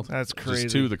that wild? That's crazy.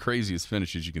 Just two of the craziest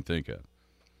finishes you can think of.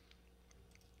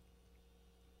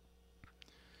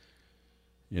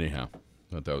 Anyhow,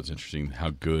 I thought that was interesting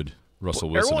how good Russell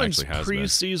Wilson actually has been.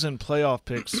 Everyone's preseason playoff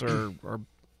picks are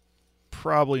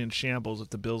probably in shambles if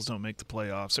the Bills don't make the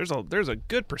playoffs. There's a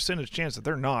good percentage chance that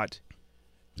they're not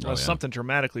unless something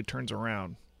dramatically turns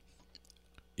around.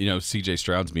 You know, C.J.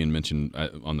 Stroud's being mentioned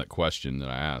on that question that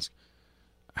I asked.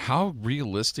 How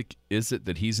realistic is it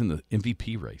that he's in the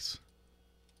MVP race?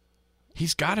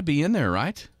 He's got to be in there,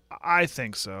 right? I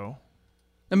think so.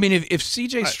 I mean, if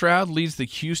C.J. Stroud leads the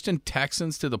Houston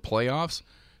Texans to the playoffs,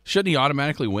 shouldn't he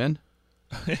automatically win?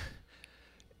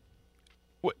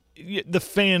 The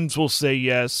fans will say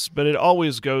yes, but it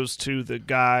always goes to the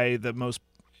guy the most.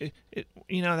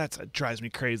 That drives me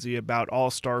crazy about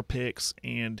all-star picks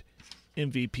and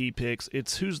MVP picks.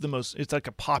 It's who's the most. It's like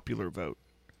a popular vote,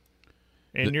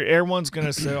 and everyone's going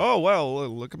to say, "Oh well,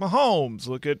 look at Mahomes.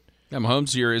 Look at." Yeah,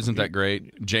 Mahomes' year isn't that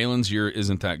great. Jalen's year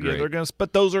isn't that great. Yeah,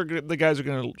 but those are the guys are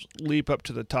going to leap up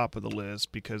to the top of the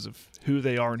list because of who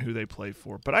they are and who they play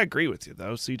for. But I agree with you,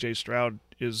 though. C.J. Stroud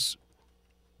is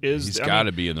he's got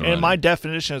to be in the running. And my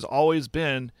definition has always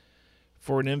been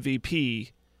for an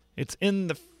MVP, it's in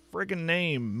the friggin'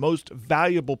 name, most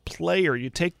valuable player. You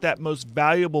take that most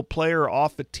valuable player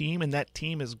off a team, and that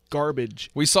team is garbage.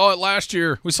 We saw it last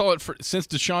year. We saw it since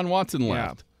Deshaun Watson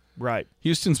left. Yeah. Right.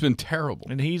 Houston's been terrible.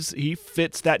 And he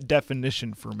fits that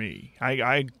definition for me.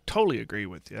 I totally agree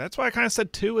with you. That's why I kind of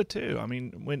said Tua, too. I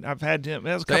mean, when I've had him,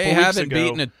 that was a couple weeks ago. They haven't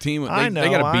beaten a team. They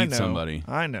got to beat somebody.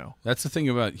 I know. That's the thing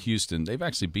about Houston. They've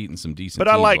actually beaten some decent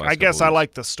teams. But I guess I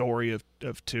like the story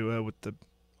of Tua with the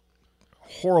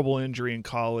horrible injury in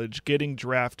college, getting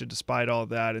drafted despite all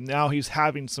that, and now he's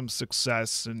having some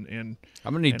success. And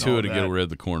I'm going to need Tua to get rid of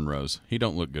the cornrows. He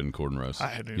don't look good in cornrows.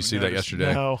 You see that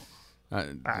yesterday? No.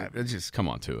 Just come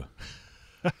on, Tua.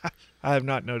 I have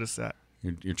not noticed that.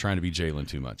 You're trying to be Jalen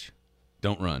too much.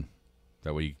 Don't run.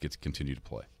 That way you get to continue to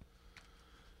play.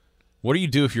 What do you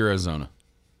do if you're Arizona?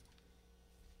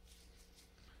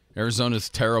 Arizona's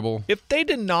terrible. If they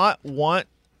did not want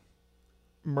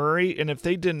Murray and if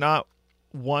they did not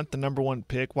want the number one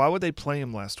pick, why would they play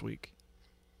him last week?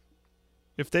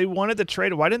 If they wanted to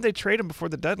trade him, why didn't they trade him before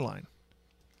the deadline?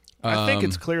 I think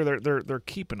it's clear they're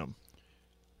keeping him.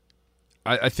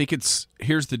 I think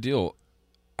here's the deal.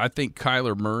 I think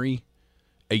Kyler Murray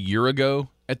a year ago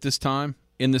at this time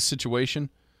in this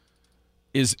situation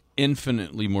is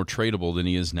infinitely more tradable than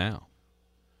he is now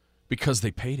because they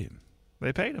paid him.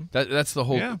 They paid him. That's the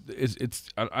whole. Yeah.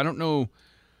 I don't know.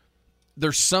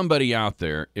 There's somebody out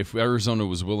there, if Arizona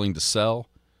was willing to sell,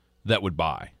 that would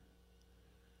buy,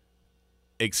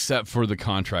 except for the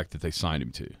contract that they signed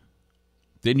him to.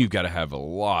 Then you've got to have a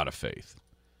lot of faith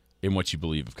in what you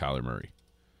believe of Kyler Murray.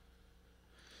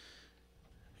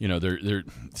 You know, they're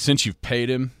since you've paid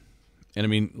him, and I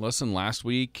mean, listen, last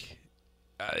week,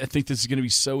 I think this is going to be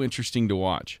so interesting to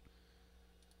watch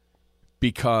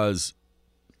because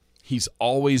he's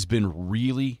always been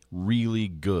really, really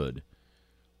good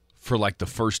for like the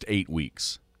first 8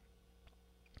 weeks.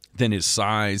 Then his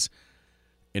size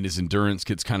and his endurance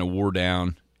gets kind of wore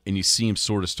down, and you see him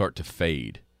sort of start to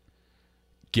fade,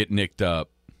 get nicked up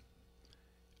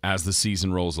as the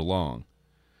season rolls along.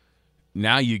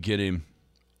 Now you get him,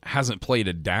 hasn't played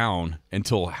a down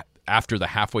until after the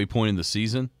halfway point in the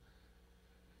season.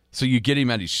 So you get him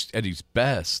at his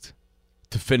best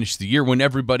to finish the year when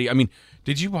everybody – I mean,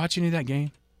 did you watch any of that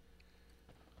game?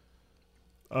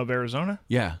 Of Arizona?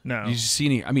 Yeah. No. Did you see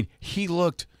any – I mean, he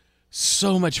looked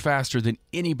so much faster than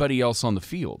anybody else on the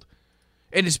field.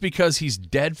 And it's because he's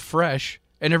dead fresh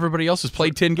and everybody else has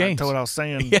played 10 games. That's what I was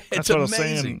saying. Yeah, that's what I was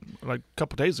saying like a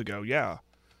couple days ago, yeah.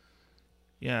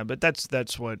 Yeah, but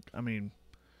that's what – I mean,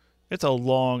 it's a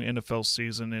long NFL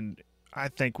season, and I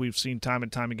think we've seen time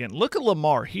and time again. Look at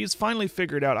Lamar. He's finally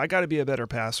figured out, I got to be a better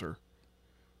passer,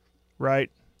 right?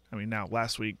 I mean, now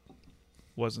last week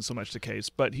wasn't so much the case,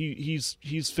 but he's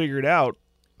figured out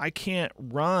I can't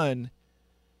run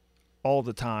all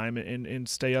the time and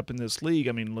stay up in this league.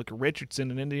 I mean, look at Richardson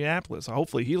in Indianapolis.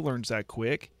 Hopefully he learns that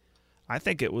quick. I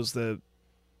think it was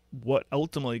what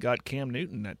ultimately got Cam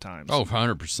Newton at times. Oh,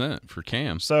 100% for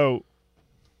Cam. So,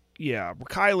 yeah,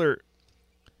 Kyler,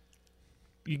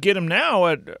 you get him now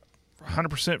at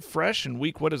 100% fresh in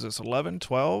week, what is this, 11,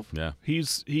 12? Yeah.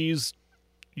 He's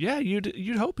yeah,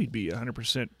 you'd hope he'd be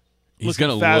 100%. He's going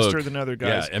to look faster than other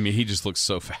guys. Yeah, I mean, he just looks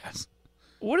so fast.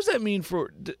 What does that mean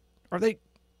are they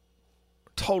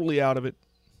totally out of it?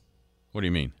 What do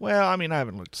you mean? Well, I mean, I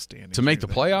haven't looked at standings. To make the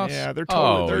playoffs? Yeah, they're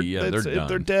totally. they're done. If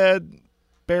they're dead,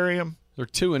 bury them. They're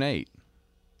 2-8,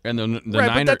 and the right,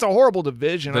 Niners. But that's a horrible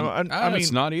division. I mean,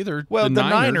 it's not either. Well, the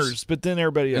Niners, but then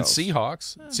everybody else. And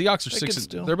Seahawks. Seahawks are 6.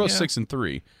 They're both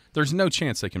 6-3. There's no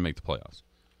chance they can make the playoffs.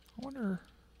 I wonder.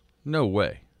 No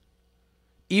way.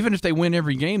 Even if they win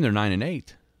every game, they're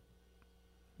 9-8.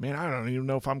 Man, I don't even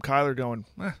know if I'm Kyler going.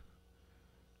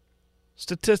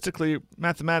 Statistically,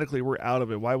 mathematically, we're out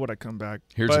of it. Why would I come back?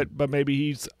 But maybe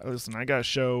he's listen. I got to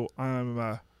show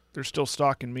they're still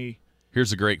stalking me.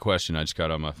 Here's a great question I just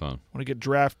got on my phone. Want to get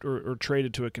drafted or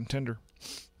traded to a contender?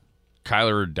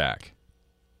 Kyler or Dak?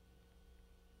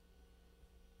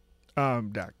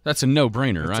 Dak. That's a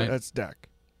no-brainer, right? That's Dak.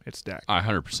 It's Dak. I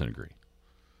 100% agree.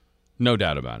 No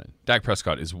doubt about it. Dak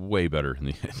Prescott is way better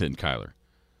than Kyler.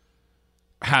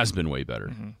 Has been way better.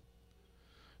 Mm-hmm.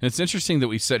 And it's interesting that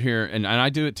we sit here, and I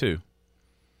do it too.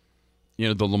 You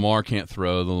know, the Lamar can't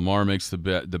throw. The Lamar makes the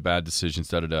bad decisions,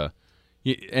 da-da-da.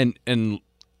 And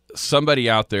somebody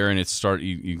out there, and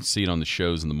you can see it on the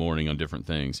shows in the morning on different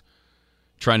things,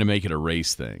 trying to make it a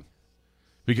race thing.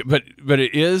 But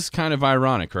it is kind of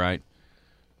ironic, right?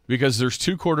 Because there's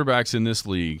 2 quarterbacks in this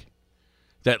league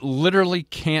that literally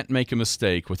can't make a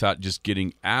mistake without just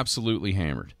getting absolutely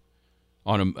hammered.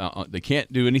 They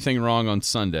can't do anything wrong on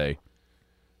Sunday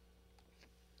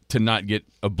to not get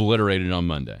obliterated on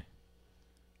Monday.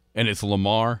 And it's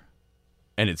Lamar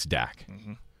and it's Dak.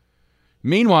 Mm-hmm.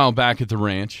 Meanwhile, back at the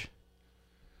ranch,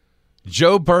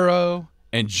 Joe Burrow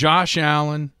and Josh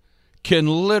Allen can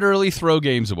literally throw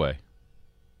games away.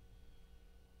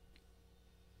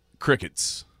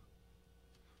 Crickets.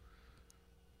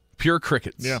 Pure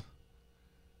crickets. Yeah.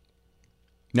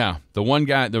 Now, the one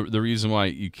guy, the reason why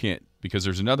you can't, because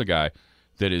there's another guy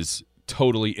that is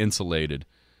totally insulated.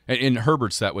 And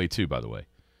Herbert's that way too, by the way.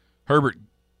 Herbert,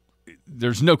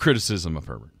 there's no criticism of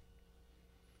Herbert.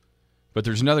 But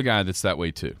there's another guy that's that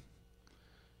way too.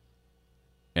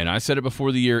 And I said it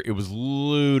before the year, it was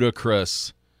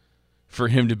ludicrous for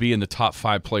him to be in the top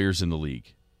 5 players in the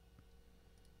league.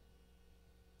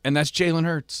 And that's Jalen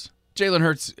Hurts. Jalen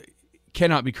Hurts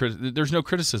cannot be there's no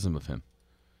criticism of him.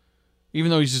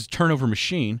 Even though he's just a turnover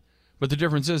machine. But the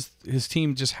difference is his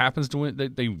team just happens to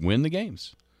win. They win the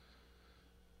games.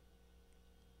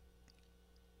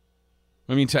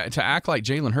 I mean, to act like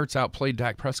Jalen Hurts outplayed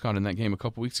Dak Prescott in that game a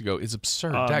couple weeks ago is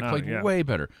absurd. Dak played way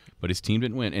better, but his team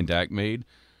didn't win. And Dak made,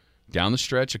 down the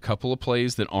stretch, a couple of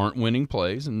plays that aren't winning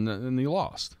plays, and they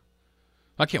lost.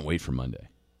 I can't wait for Monday.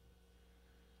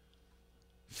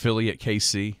 Philly at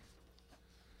KC.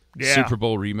 Yeah. Super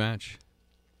Bowl rematch.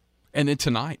 And then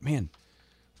tonight, man,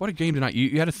 what a game tonight.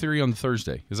 You had a theory on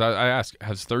Thursday. Because I asked,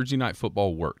 has Thursday night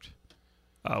football worked?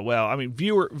 Well, I mean,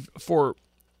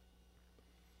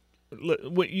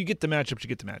 when you get the matchups, you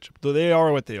get the matchup. They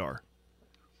are what they are.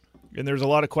 And there's a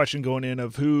lot of question going in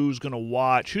of who's going to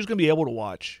watch, who's going to be able to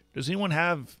watch. Does anyone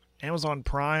have Amazon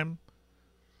Prime?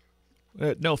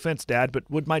 No offense, Dad, but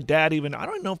would my dad even – I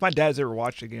don't know if my dad's ever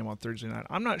watched a game on Thursday night.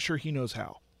 I'm not sure he knows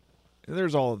how.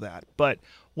 There's all of that. But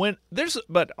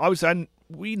obviously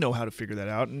we know how to figure that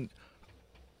out, and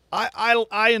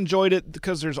I enjoyed it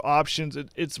because there's options.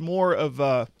 It's more of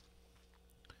a,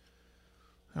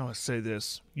 how do I say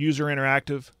this, user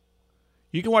interactive.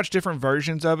 You can watch different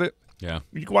versions of it. Yeah.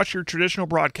 You can watch your traditional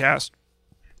broadcast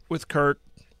with Kirk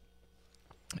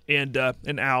and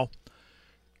Al,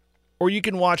 or you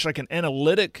can watch like an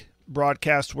analytic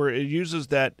broadcast where it uses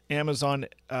that Amazon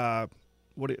that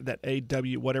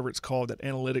AW whatever it's called, that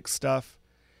analytics stuff,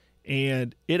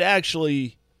 and it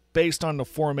actually, based on the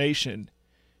formation,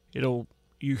 you're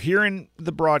hearing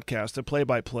the broadcast, the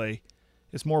play-by-play.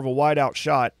 It's more of a wide-out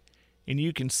shot, and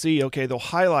you can see, okay, they'll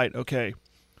highlight, okay,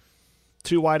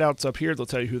 2 wideouts up here, they'll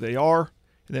tell you who they are,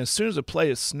 and then as soon as the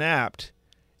play is snapped,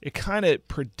 it kind of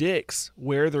predicts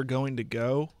where they're going to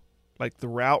go, like the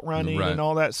route running and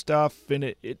all that stuff,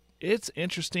 and it's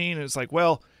interesting, and it's like,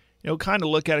 well, kind of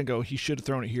look at it and go, he should have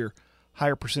thrown it here,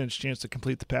 higher percentage chance to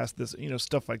complete the pass, this,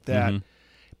 stuff like that. Mm-hmm.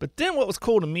 But then what was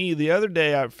cool to me, the other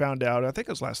day I found out, I think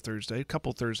it was last Thursday, a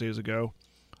couple Thursdays ago,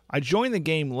 I joined the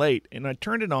game late, and I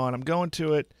turned it on. I'm going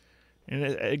to it, and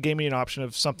it gave me an option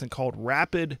of something called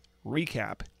Rapid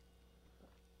Recap.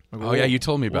 Yeah, you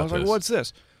told me about this. I was like, what's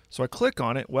this? So I click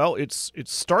on it. Well, it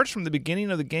starts from the beginning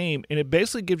of the game, and it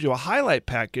basically gives you a highlight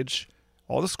package,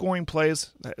 all the scoring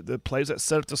plays, the plays that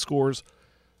set up the scores,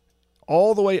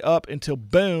 all the way up until,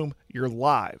 boom, you're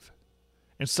live.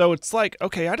 And so it's like,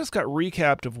 okay, I just got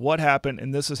recapped of what happened,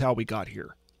 and this is how we got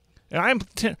here. And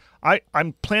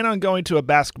I'm planning on going to a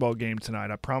basketball game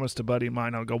tonight. I promised a buddy of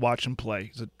mine I'll go watch him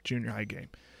play. It's a junior high game.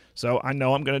 So I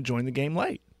know I'm going to join the game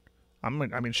late.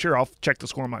 Sure, I'll check the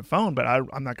score on my phone, but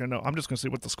I'm not going to know. I'm just going to see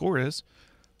what the score is.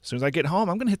 As soon as I get home,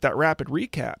 I'm going to hit that rapid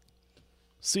recap.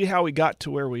 See how we got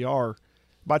to where we are.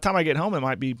 By the time I get home, it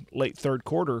might be late third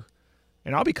quarter,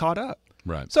 and I'll be caught up.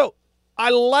 Right. So I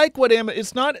like what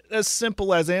it's not as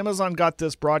simple as Amazon got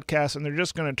this broadcast and they're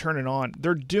just going to turn it on.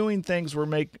 They're doing things where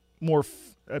make more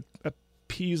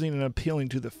appeasing and appealing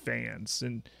to the fans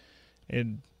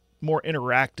and more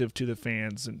interactive to the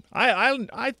fans. And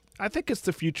I think it's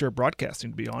the future of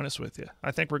broadcasting, to be honest with you.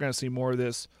 I think we're going to see more of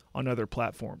this on other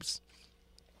platforms.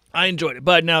 I enjoyed it.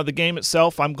 But now the game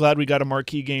itself, I'm glad we got a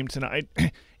marquee game tonight.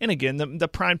 And again, the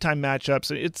primetime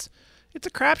matchups, it's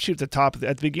a crapshoot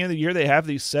at the beginning of the year. They have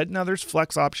these set. Now there's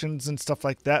flex options and stuff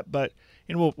like that,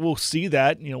 and we'll see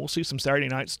that. We'll see some Saturday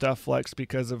night stuff flex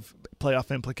because of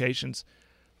playoff implications.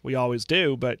 We always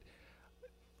do, but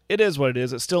it is what it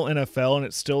is. It's still NFL, and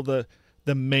it's still the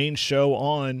main show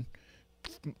on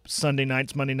Sunday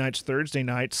nights, Monday nights, Thursday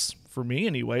nights for me,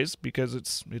 anyways, because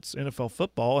it's NFL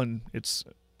football and it's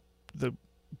the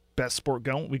best sport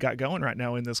we got going right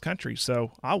now in this country.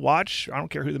 So I'll watch. I don't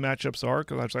care who the matchups are,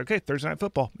 because I was like, okay, Thursday night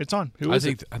football, it's on. I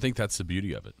think that's the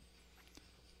beauty of it,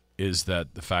 is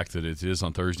that the fact that it is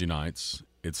on Thursday nights,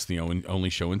 it's the only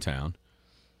show in town,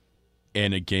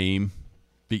 and a game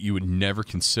that you would never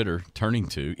consider turning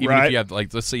to, even if you have,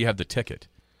 like, let's say you have the ticket,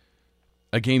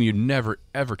 a game you'd never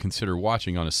ever consider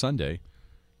watching on a Sunday,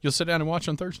 you'll sit down and watch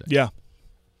on Thursday. Yeah,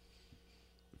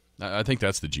 I think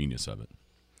that's the genius of it.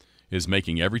 Is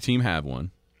making every team have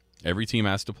one. Every team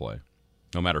has to play,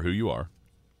 no matter who you are.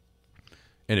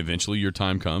 And eventually your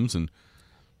time comes, and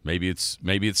maybe it's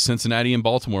Cincinnati and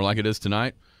Baltimore like it is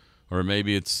tonight, or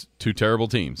maybe it's two terrible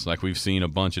teams like we've seen a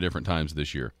bunch of different times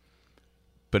this year.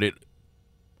 But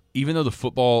even though the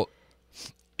football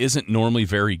isn't normally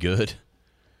very good,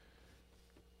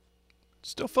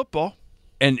 still football.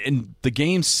 And the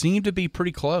games seem to be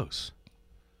pretty close.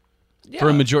 Yeah. For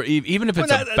a majority, even if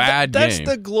it's a bad game. That's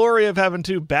the glory of having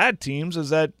two bad teams,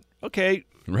 is that, okay,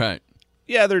 right?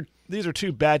 Yeah, these are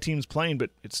two bad teams playing,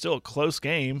 but it's still a close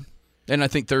game. And I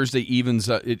think Thursday evens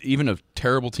even a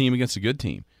terrible team against a good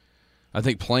team. I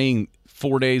think playing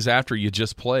 4 days after you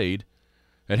just played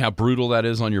and how brutal that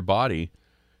is on your body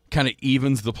kind of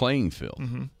evens the playing field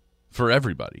for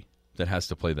everybody that has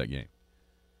to play that game.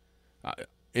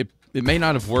 It may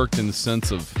not have worked in the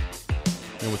sense of,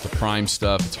 with the prime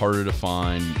stuff, it's harder to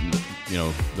find.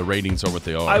 The ratings are what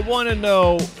they are. I want to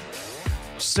know,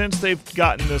 since they've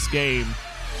gotten this game,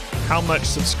 how much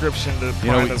subscription to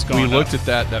Prime has gone up. We looked at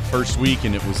that first week,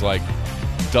 and it was like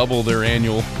double their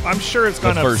annual. I'm sure it's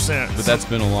gone up since. But that's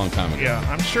been a long time ago. Yeah,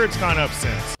 I'm sure it's gone up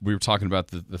since. We were talking about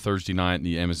the Thursday night and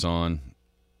the Amazon,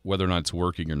 whether or not it's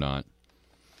working or not.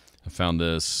 I found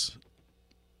this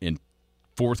in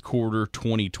fourth quarter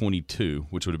 2022,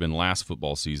 which would have been last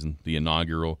football season, the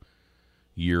inaugural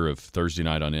year of Thursday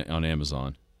night on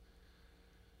Amazon.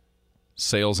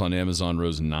 Sales on Amazon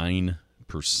rose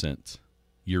 9%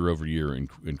 year over year in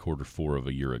quarter four of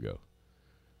a year ago.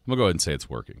 I'm going to go ahead and say it's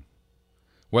working.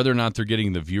 Whether or not they're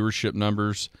getting the viewership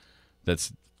numbers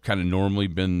that's kind of normally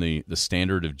been the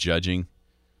standard of judging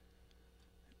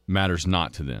matters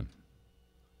not to them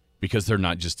because they're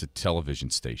not just a television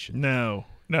station. No.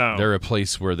 They're a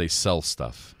place where they sell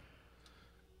stuff.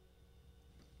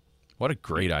 What a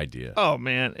great idea. Oh,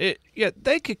 man.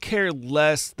 They could care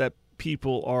less that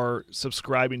people are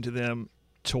subscribing to them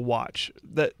to watch.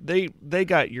 That they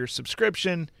got your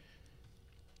subscription,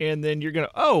 and then you're going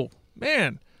to, oh,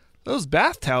 man, those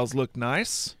bath towels look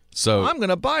nice. So I'm going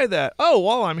to buy that. Oh,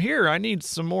 while I'm here, I need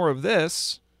some more of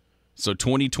this. So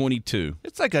 2022.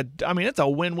 It's a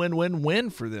win-win-win-win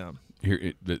for them.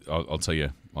 Here, I'll tell you.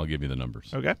 I'll give you the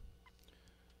numbers. Okay.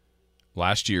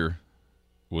 Last year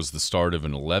was the start of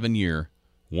an 11-year,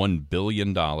 $1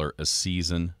 billion a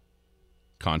season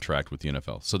contract with the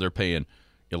NFL. So they're paying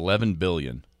 $11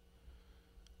 billion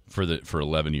for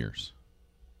 11 years.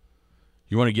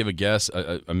 You want to give a guess?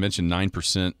 I mentioned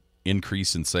 9%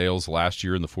 increase in sales last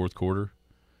year in the fourth quarter.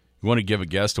 You want to give a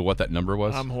guess to what that number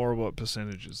was? I'm horrible at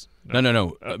percentages.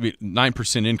 No. I mean,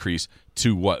 9% increase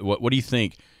to what? What do you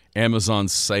think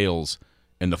Amazon's sales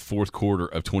in the fourth quarter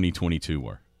of 2022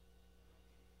 were?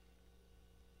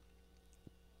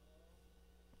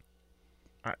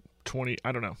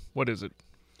 I don't know. What is it?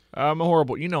 I'm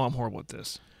horrible. I'm horrible at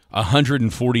this.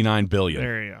 $149 billion.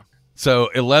 There you go. So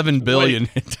 $11 billion.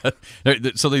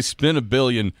 So they spent $1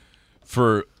 billion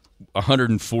for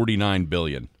 $149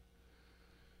 billion,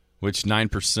 which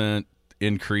 9%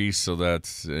 increase. So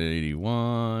that's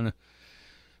 81,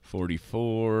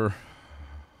 44,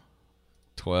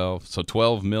 12. So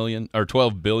 12 million or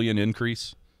 12 billion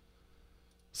increase.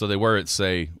 So they were at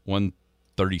say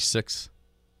 136,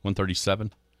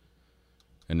 137,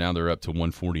 and now they're up to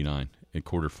 149 in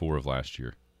quarter 4 of last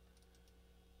year.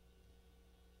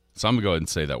 So I'm going to go ahead and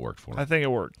say that worked for them. I think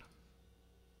it worked.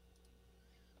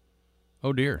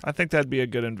 Oh, dear. I think that'd be a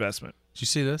good investment. Did you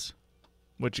see this?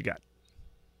 What you got?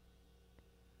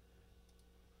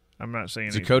 I'm not saying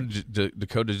anything.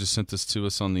 Dakota just sent this to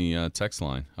us on the text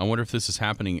line. I wonder if this is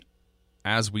happening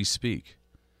as we speak.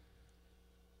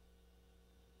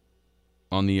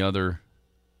 On the other...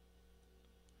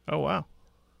 Oh, wow.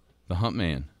 The Hump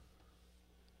Man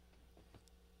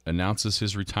announces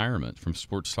his retirement from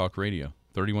Sports Talk Radio.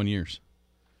 31 years.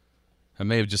 That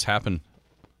may have just happened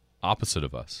opposite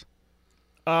of us.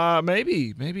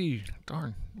 Maybe.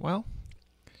 Darn. Well,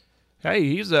 hey,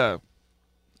 he's I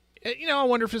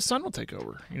wonder if his son will take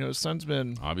over. His son's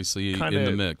been obviously in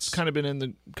the mix. Kind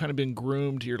of been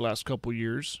groomed here last couple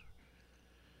years.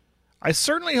 I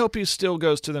certainly hope he still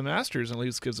goes to the Masters and at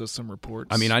least gives us some reports.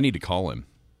 I mean, I need to call him.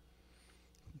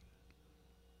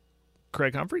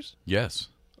 Craig Humphreys? Yes.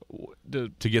 To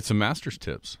get some Masters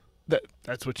tips.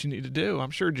 That's what you need to do.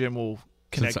 I'm sure Jim will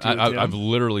connect with Jim. I've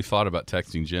literally thought about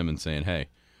texting Jim and saying, hey,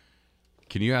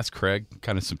 can you ask Craig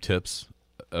kind of some tips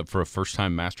for a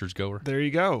first-time Masters goer? There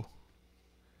you go.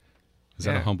 Is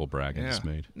that a humble brag I just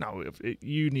made? No,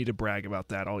 you need to brag about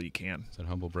that all you can. Is that a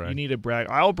humble brag? You need to brag.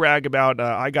 I'll brag about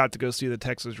I got to go see the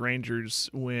Texas Rangers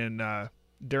during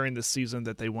the season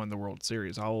that they won the World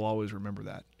Series. I will always remember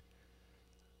that.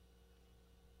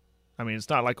 I mean, it's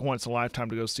not like once in a lifetime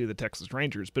to go see the Texas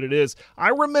Rangers, but it is. I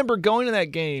remember going to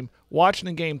that game, watching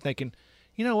the game, thinking,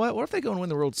 you know what? What if they go and win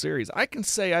the World Series? I can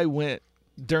say I went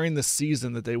during the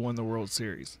season that they won the World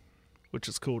Series, which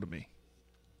is cool to me.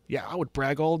 Yeah, I would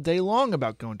brag all day long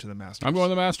about going to the Masters. I'm going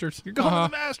to the Masters. You're going to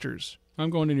the Masters.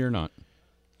 I'm going and you're not.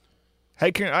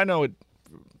 Hey, I know it.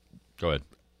 Go ahead.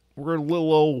 We're a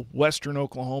little old Western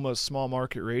Oklahoma small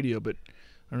market radio, but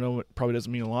I don't know, it probably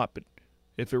doesn't mean a lot, but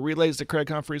if it relates to Craig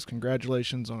Humphreys,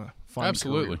 congratulations on a fine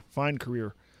career. Fine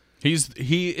career.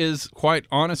 He is quite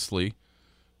honestly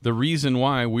the reason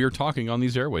why we are talking on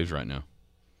these airwaves right now.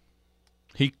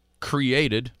 He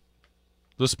created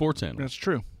the sports animal. That's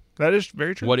true. That is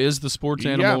very true. What is the sports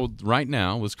animal right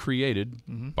now was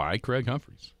created by Craig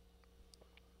Humphreys.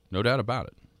 No doubt about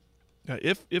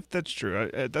it. If that's true,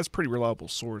 that's a pretty reliable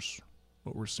source,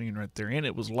 what we're seeing right there. And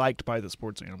it was liked by the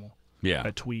sports animal. Yeah.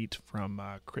 A tweet from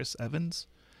Chris Evans.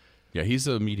 Yeah, he's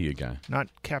a media guy. Not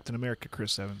Captain America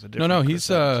Chris Evans.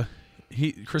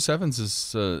 Chris Evans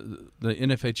is the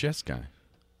NFHS guy.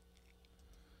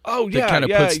 Oh, yeah, you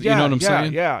know what I'm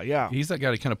saying? Yeah. He's that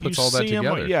guy that kind of puts all that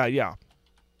together. Yeah.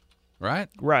 Right?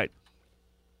 Right.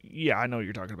 Yeah, I know what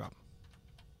you're talking about.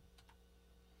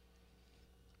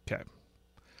 Okay.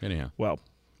 Anyhow. Well.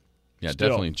 Yeah,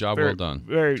 definitely. Job well done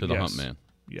to the Hump Man.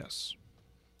 Yes.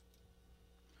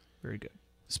 Very good.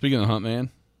 Speaking of the Hump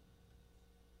Man,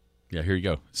 yeah, here you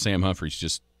go. Sam Humphreys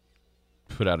just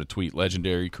put out a tweet.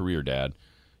 Legendary career, Dad.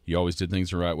 You always did things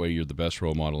the right way. You're the best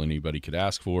role model anybody could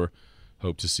ask for.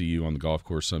 Hope to see you on the golf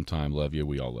course sometime. Love you.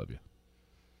 We all love you.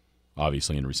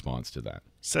 obviously in response to that.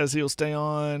 Says he'll stay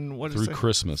on through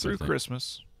Christmas. Through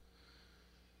Christmas.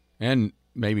 And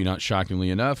maybe not shockingly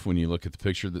enough, when you look at the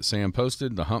picture that Sam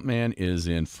posted, the Hump Man is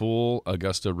in full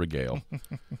Augusta regale.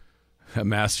 A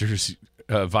Masters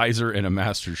visor and a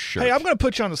Masters shirt. Hey, I'm going to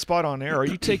put you on the spot on air. Are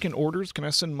you taking orders? Can I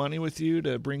send money with you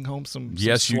to bring home some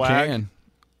Yes, swag? you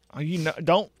can.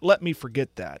 Don't let me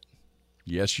forget that.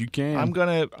 Yes, you can. I'm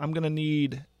gonna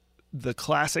need the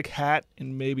classic hat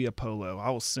and maybe a polo. I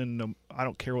will send them. I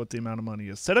don't care what the amount of money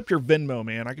is. Set up your Venmo,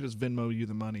 man. I can just Venmo you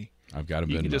the money. I've got a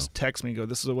Venmo. You can just text me and go,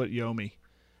 "This is what you owe me,"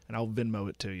 and I'll Venmo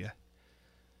it to you.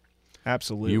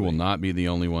 Absolutely. You will not be the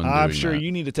only one. I'm doing sure that.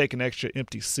 you need to take an extra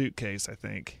empty suitcase. I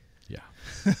think. Yeah.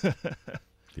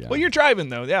 Yeah. Well, you're driving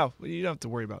though. Yeah, you don't have to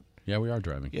worry about. Yeah, we are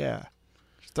driving. Yeah.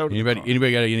 Just throw it in the car.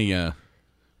 Anybody got any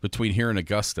between here and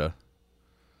Augusta,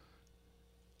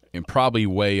 and probably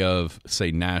way of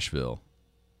say Nashville?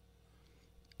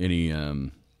 Any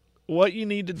what you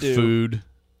need to do? Food,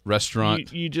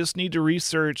 restaurant. You just need to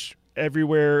research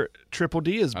everywhere Triple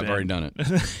D has been. I've already done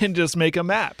it, and just make a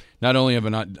map. Not only have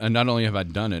I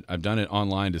done it, I've done it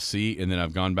online to see, and then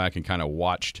I've gone back and kind of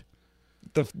watched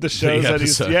the shows that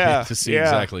he's to see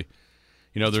exactly.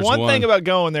 You know, there's one thing about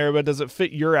going there, but does it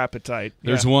fit your appetite?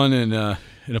 There's one in a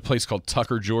place called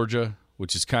Tucker, Georgia,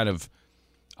 which is kind of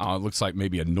it looks like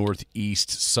maybe a northeast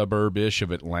suburb-ish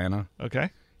of Atlanta. Okay.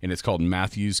 And it's called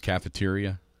Matthew's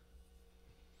Cafeteria.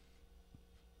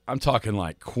 I'm talking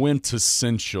like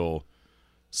quintessential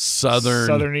Southern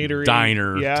eatery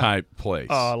diner type place.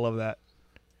 Oh, I love that.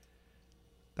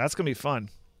 That's going to be fun.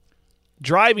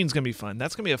 Driving's going to be fun.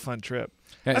 That's going to be a fun trip.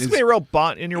 That's going to be a real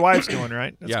bond. And your wife's going,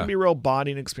 right? That's going to be a real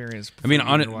bonding experience. I mean,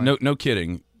 no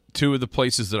kidding. Two of the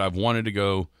places that I've wanted to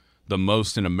go the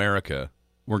most in America,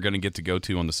 we're going to get to go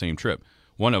to on the same trip.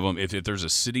 One of them, if there's a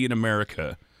city in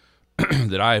America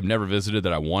that I have never visited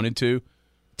that I wanted to,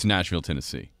 it's Nashville,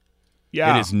 Tennessee.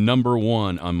 Yeah. It is number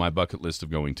one on my bucket list of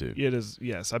going to. It is,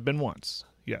 yes. I've been once.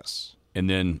 Yes. And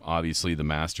then, obviously, the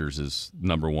Masters is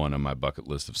number one on my bucket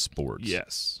list of sports.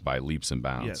 Yes. By leaps and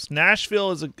bounds. Yes.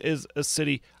 Nashville is a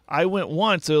city. I went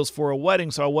once. It was for a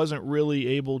wedding, so I wasn't really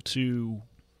able to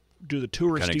do the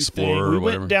touristy thing. We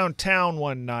went downtown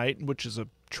one night, which is a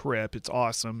trip. It's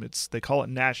awesome. They call it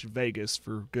Nash Vegas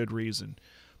for good reason.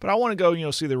 But I want to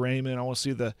go, see the Raymond. I want to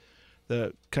see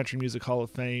the Country Music Hall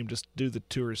of Fame, just do the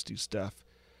touristy stuff.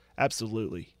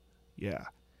 Absolutely. Yeah.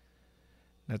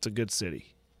 That's a good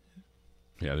city.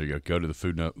 Yeah, there you go. Go to the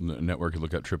Food Network and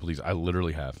look up Triple D's. I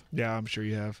literally have. Yeah, I'm sure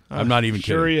you have. I'm not even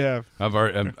kidding. Sure you have.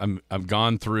 I've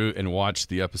gone through and watched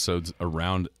the episodes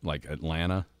around like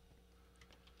Atlanta.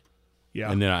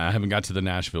 Yeah. And then I haven't got to the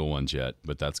Nashville ones yet,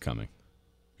 but that's coming.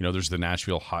 There's the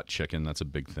Nashville hot chicken. That's a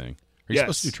big thing. Are you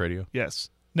supposed to do Tradio? Yes.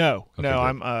 No. Okay,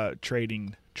 no, good. I'm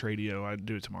trading Tradio. I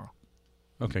do it tomorrow.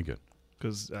 Okay, good.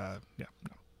 Because, no.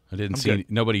 I didn't see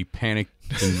nobody panicked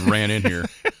and ran in here.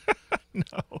 No.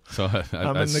 So I'm I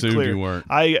in the assumed clear. you weren't.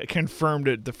 I confirmed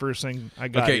it the first thing I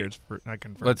got here. I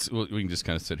confirmed. We can just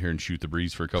kind of sit here and shoot the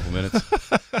breeze for a couple minutes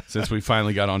since we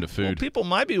finally got onto food. Well, people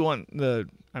might be wanting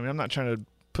I'm not trying to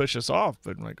push us off,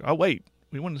 but like, oh, wait,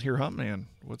 we want to hear Hump Man.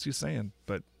 What's he saying?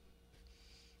 But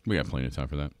we got plenty of time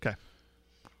for that. Okay.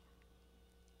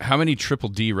 How many Triple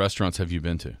D restaurants have you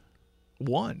been to?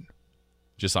 One.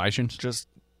 Just Ishans?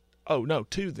 No,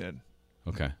 two then.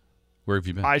 Okay. Where have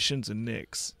you been? Ishans and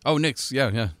Nick's. Oh, Nick's. Yeah.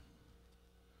 There's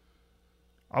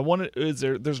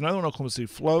another one in Oklahoma City.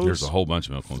 Flo's. There's a whole bunch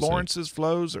of Oklahoma Florence's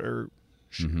Flo's or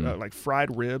like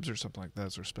fried ribs or something like that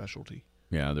is their specialty.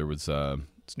 Yeah, there was.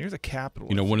 It's near the Capitol.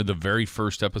 One of the very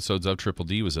first episodes of Triple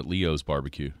D was at Leo's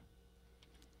Barbecue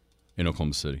in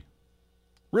Oklahoma City.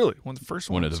 Really? One of the first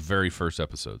ones? One of the very first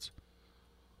episodes.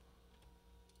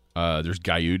 There's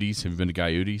Guyudi's. Have you been to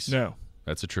Guyudi's? No.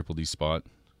 That's a Triple D spot.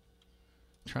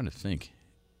 I'm trying to think.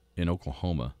 In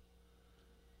Oklahoma.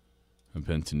 I've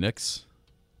been to Nick's.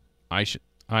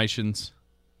 Ishans.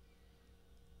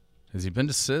 Has he been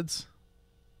to Sid's?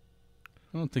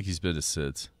 I don't think he's been to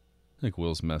Sid's. I think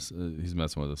Will's he's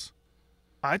messing with us.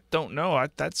 I don't know.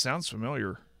 That sounds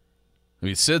familiar. I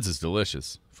mean, Sid's is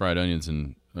delicious. Fried onions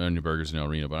and onion burgers in El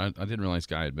Reno, but I didn't realize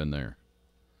Guy had been there.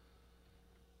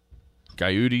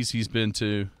 Guyudi's he's been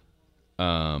to.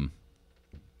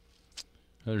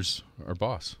 There's our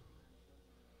boss.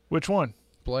 Which one?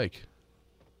 Blake.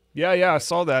 Yeah, I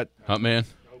saw that. Hump Man?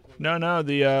 No,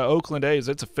 the Oakland A's,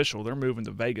 it's official. They're moving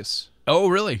to Vegas. Oh,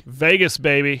 really? Vegas,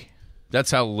 baby.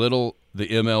 That's how little the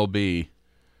MLB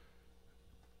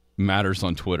matters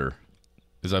on Twitter.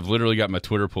 Because I've literally got my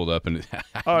Twitter pulled up and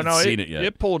I haven't seen it yet.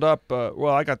 It pulled up.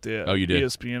 I got the you did?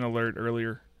 ESPN alert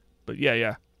earlier. But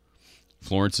yeah.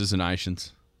 Florence's and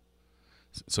Ishans.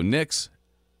 So Nick's,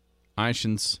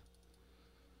 Ishans,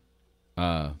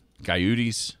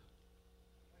 Gaiutis.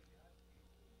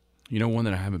 You know one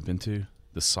that I haven't been to?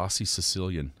 The Saucy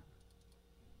Sicilian.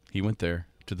 He went there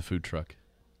to the food truck.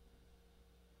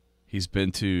 He's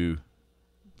been to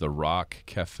the Rock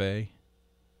Cafe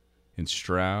in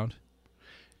Stroud.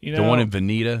 You know, the one in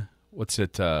Veneta. What's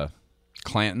it?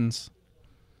 Clanton's.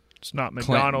 It's not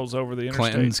McDonald's over the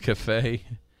interstate. Clanton's Cafe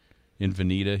in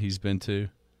Veneta. He's been to.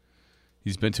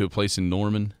 He's been to a place in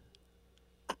Norman.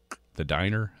 The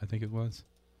Diner, I think it was.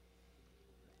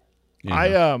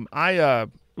 Yeah.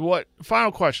 What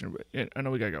final question? I know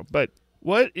we gotta go, but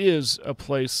what is a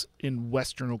place in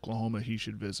Western Oklahoma he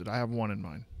should visit? I have one in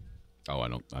mind. Oh, I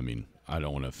don't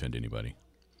want to offend anybody.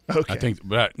 Okay. I think,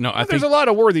 but no, I think there's a lot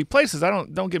of worthy places.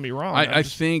 Don't get me wrong. I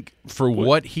think for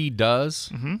what he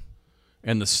does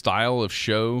and the style of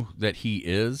show that he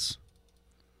is,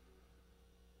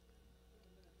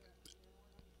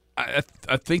 I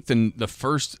think the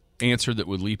first answer that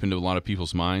would leap into a lot of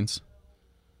people's minds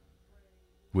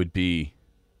would be,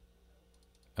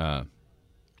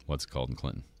 what's it called in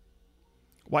Clinton?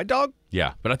 White Dog?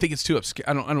 Yeah, but I think it's too upscale.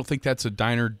 I don't think that's a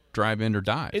diner, drive-in, or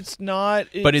dive. It's not.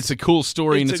 But it's a cool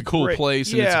story, and it's a cool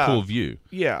place, and it's a cool view.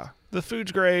 Yeah, the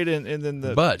food's great, and then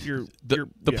the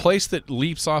the place that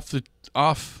leaps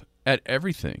off at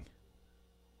everything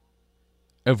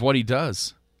of what he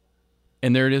does,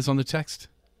 and there it is on the text,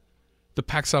 the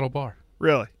Pack Saddle Bar.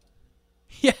 Really?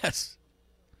 Yes.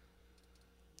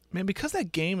 Man, because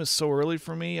that game is so early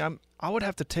for me, I would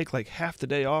have to take like half the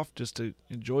day off just to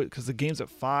enjoy it because the game's at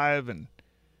 5 and.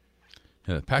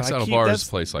 Yeah, the Pack Saddle Bar is a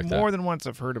place like that. More than once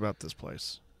I've heard about this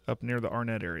place up near the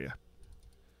Arnett area.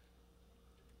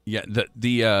 Yeah,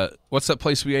 the what's that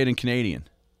place we ate in Canadian?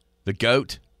 The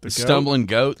Goat, the Stumbling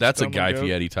Goat. That's a Guy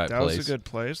Fieri type place. That was a good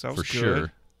place. That was for good.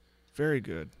 Sure. Very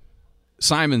good.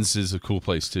 Simon's is a cool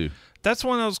place too. That's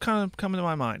one that was kind of coming to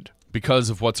my mind because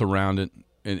of what's around it.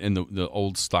 And the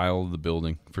old style of the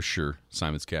building, for sure.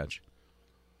 Simon's Catch.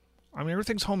 I mean,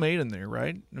 everything's homemade in there,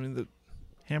 right? I mean, the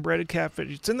hand-breaded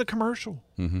catfish, it's in the commercial.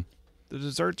 Mm-hmm. The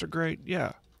desserts are great,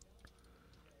 yeah.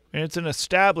 And it's an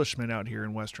establishment out here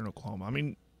in Western Oklahoma. I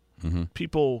mean,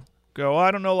 people go, I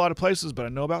don't know a lot of places, but I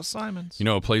know about Simon's. You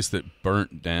know, a place that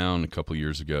burnt down a couple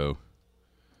years ago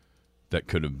that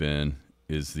could have been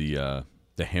is the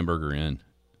Hamburger Inn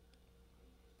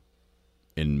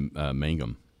in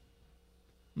Mangum.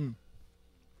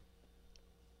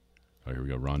 Oh, here we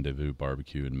go. Rendezvous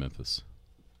Barbecue in Memphis.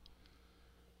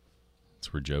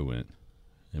 That's where Joe went.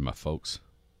 And my folks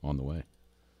on the way.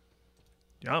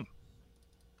 Yum.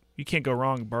 You can't go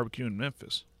wrong barbecue in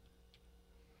Memphis.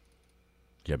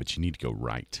 Yeah, but you need to go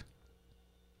right.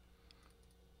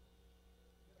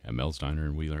 Yeah, Mel's Diner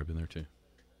in Wheeler. I've been there too.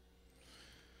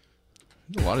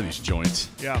 There's a lot of these joints.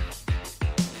 Yeah.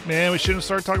 Man, we shouldn't have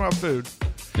started talking about food.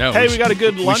 No. Hey, we got a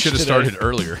good lunch today. We should have started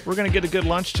earlier. We're going to get a good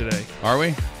lunch today. Are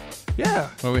we? Yeah.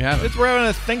 What are we having? We're having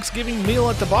a Thanksgiving meal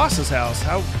at the boss's house.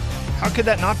 How could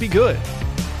that not be good?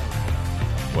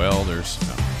 Well, there's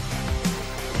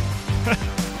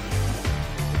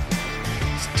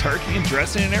it's turkey and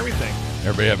dressing and everything.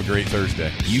 Everybody have a great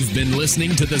Thursday. You've been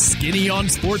listening to the Skinny on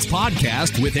Sports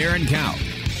podcast with Aaron Cow.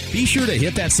 Be sure to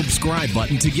hit that subscribe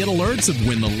button to get alerts of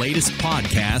when the latest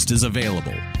podcast is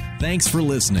available. Thanks for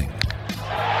listening.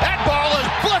 That ball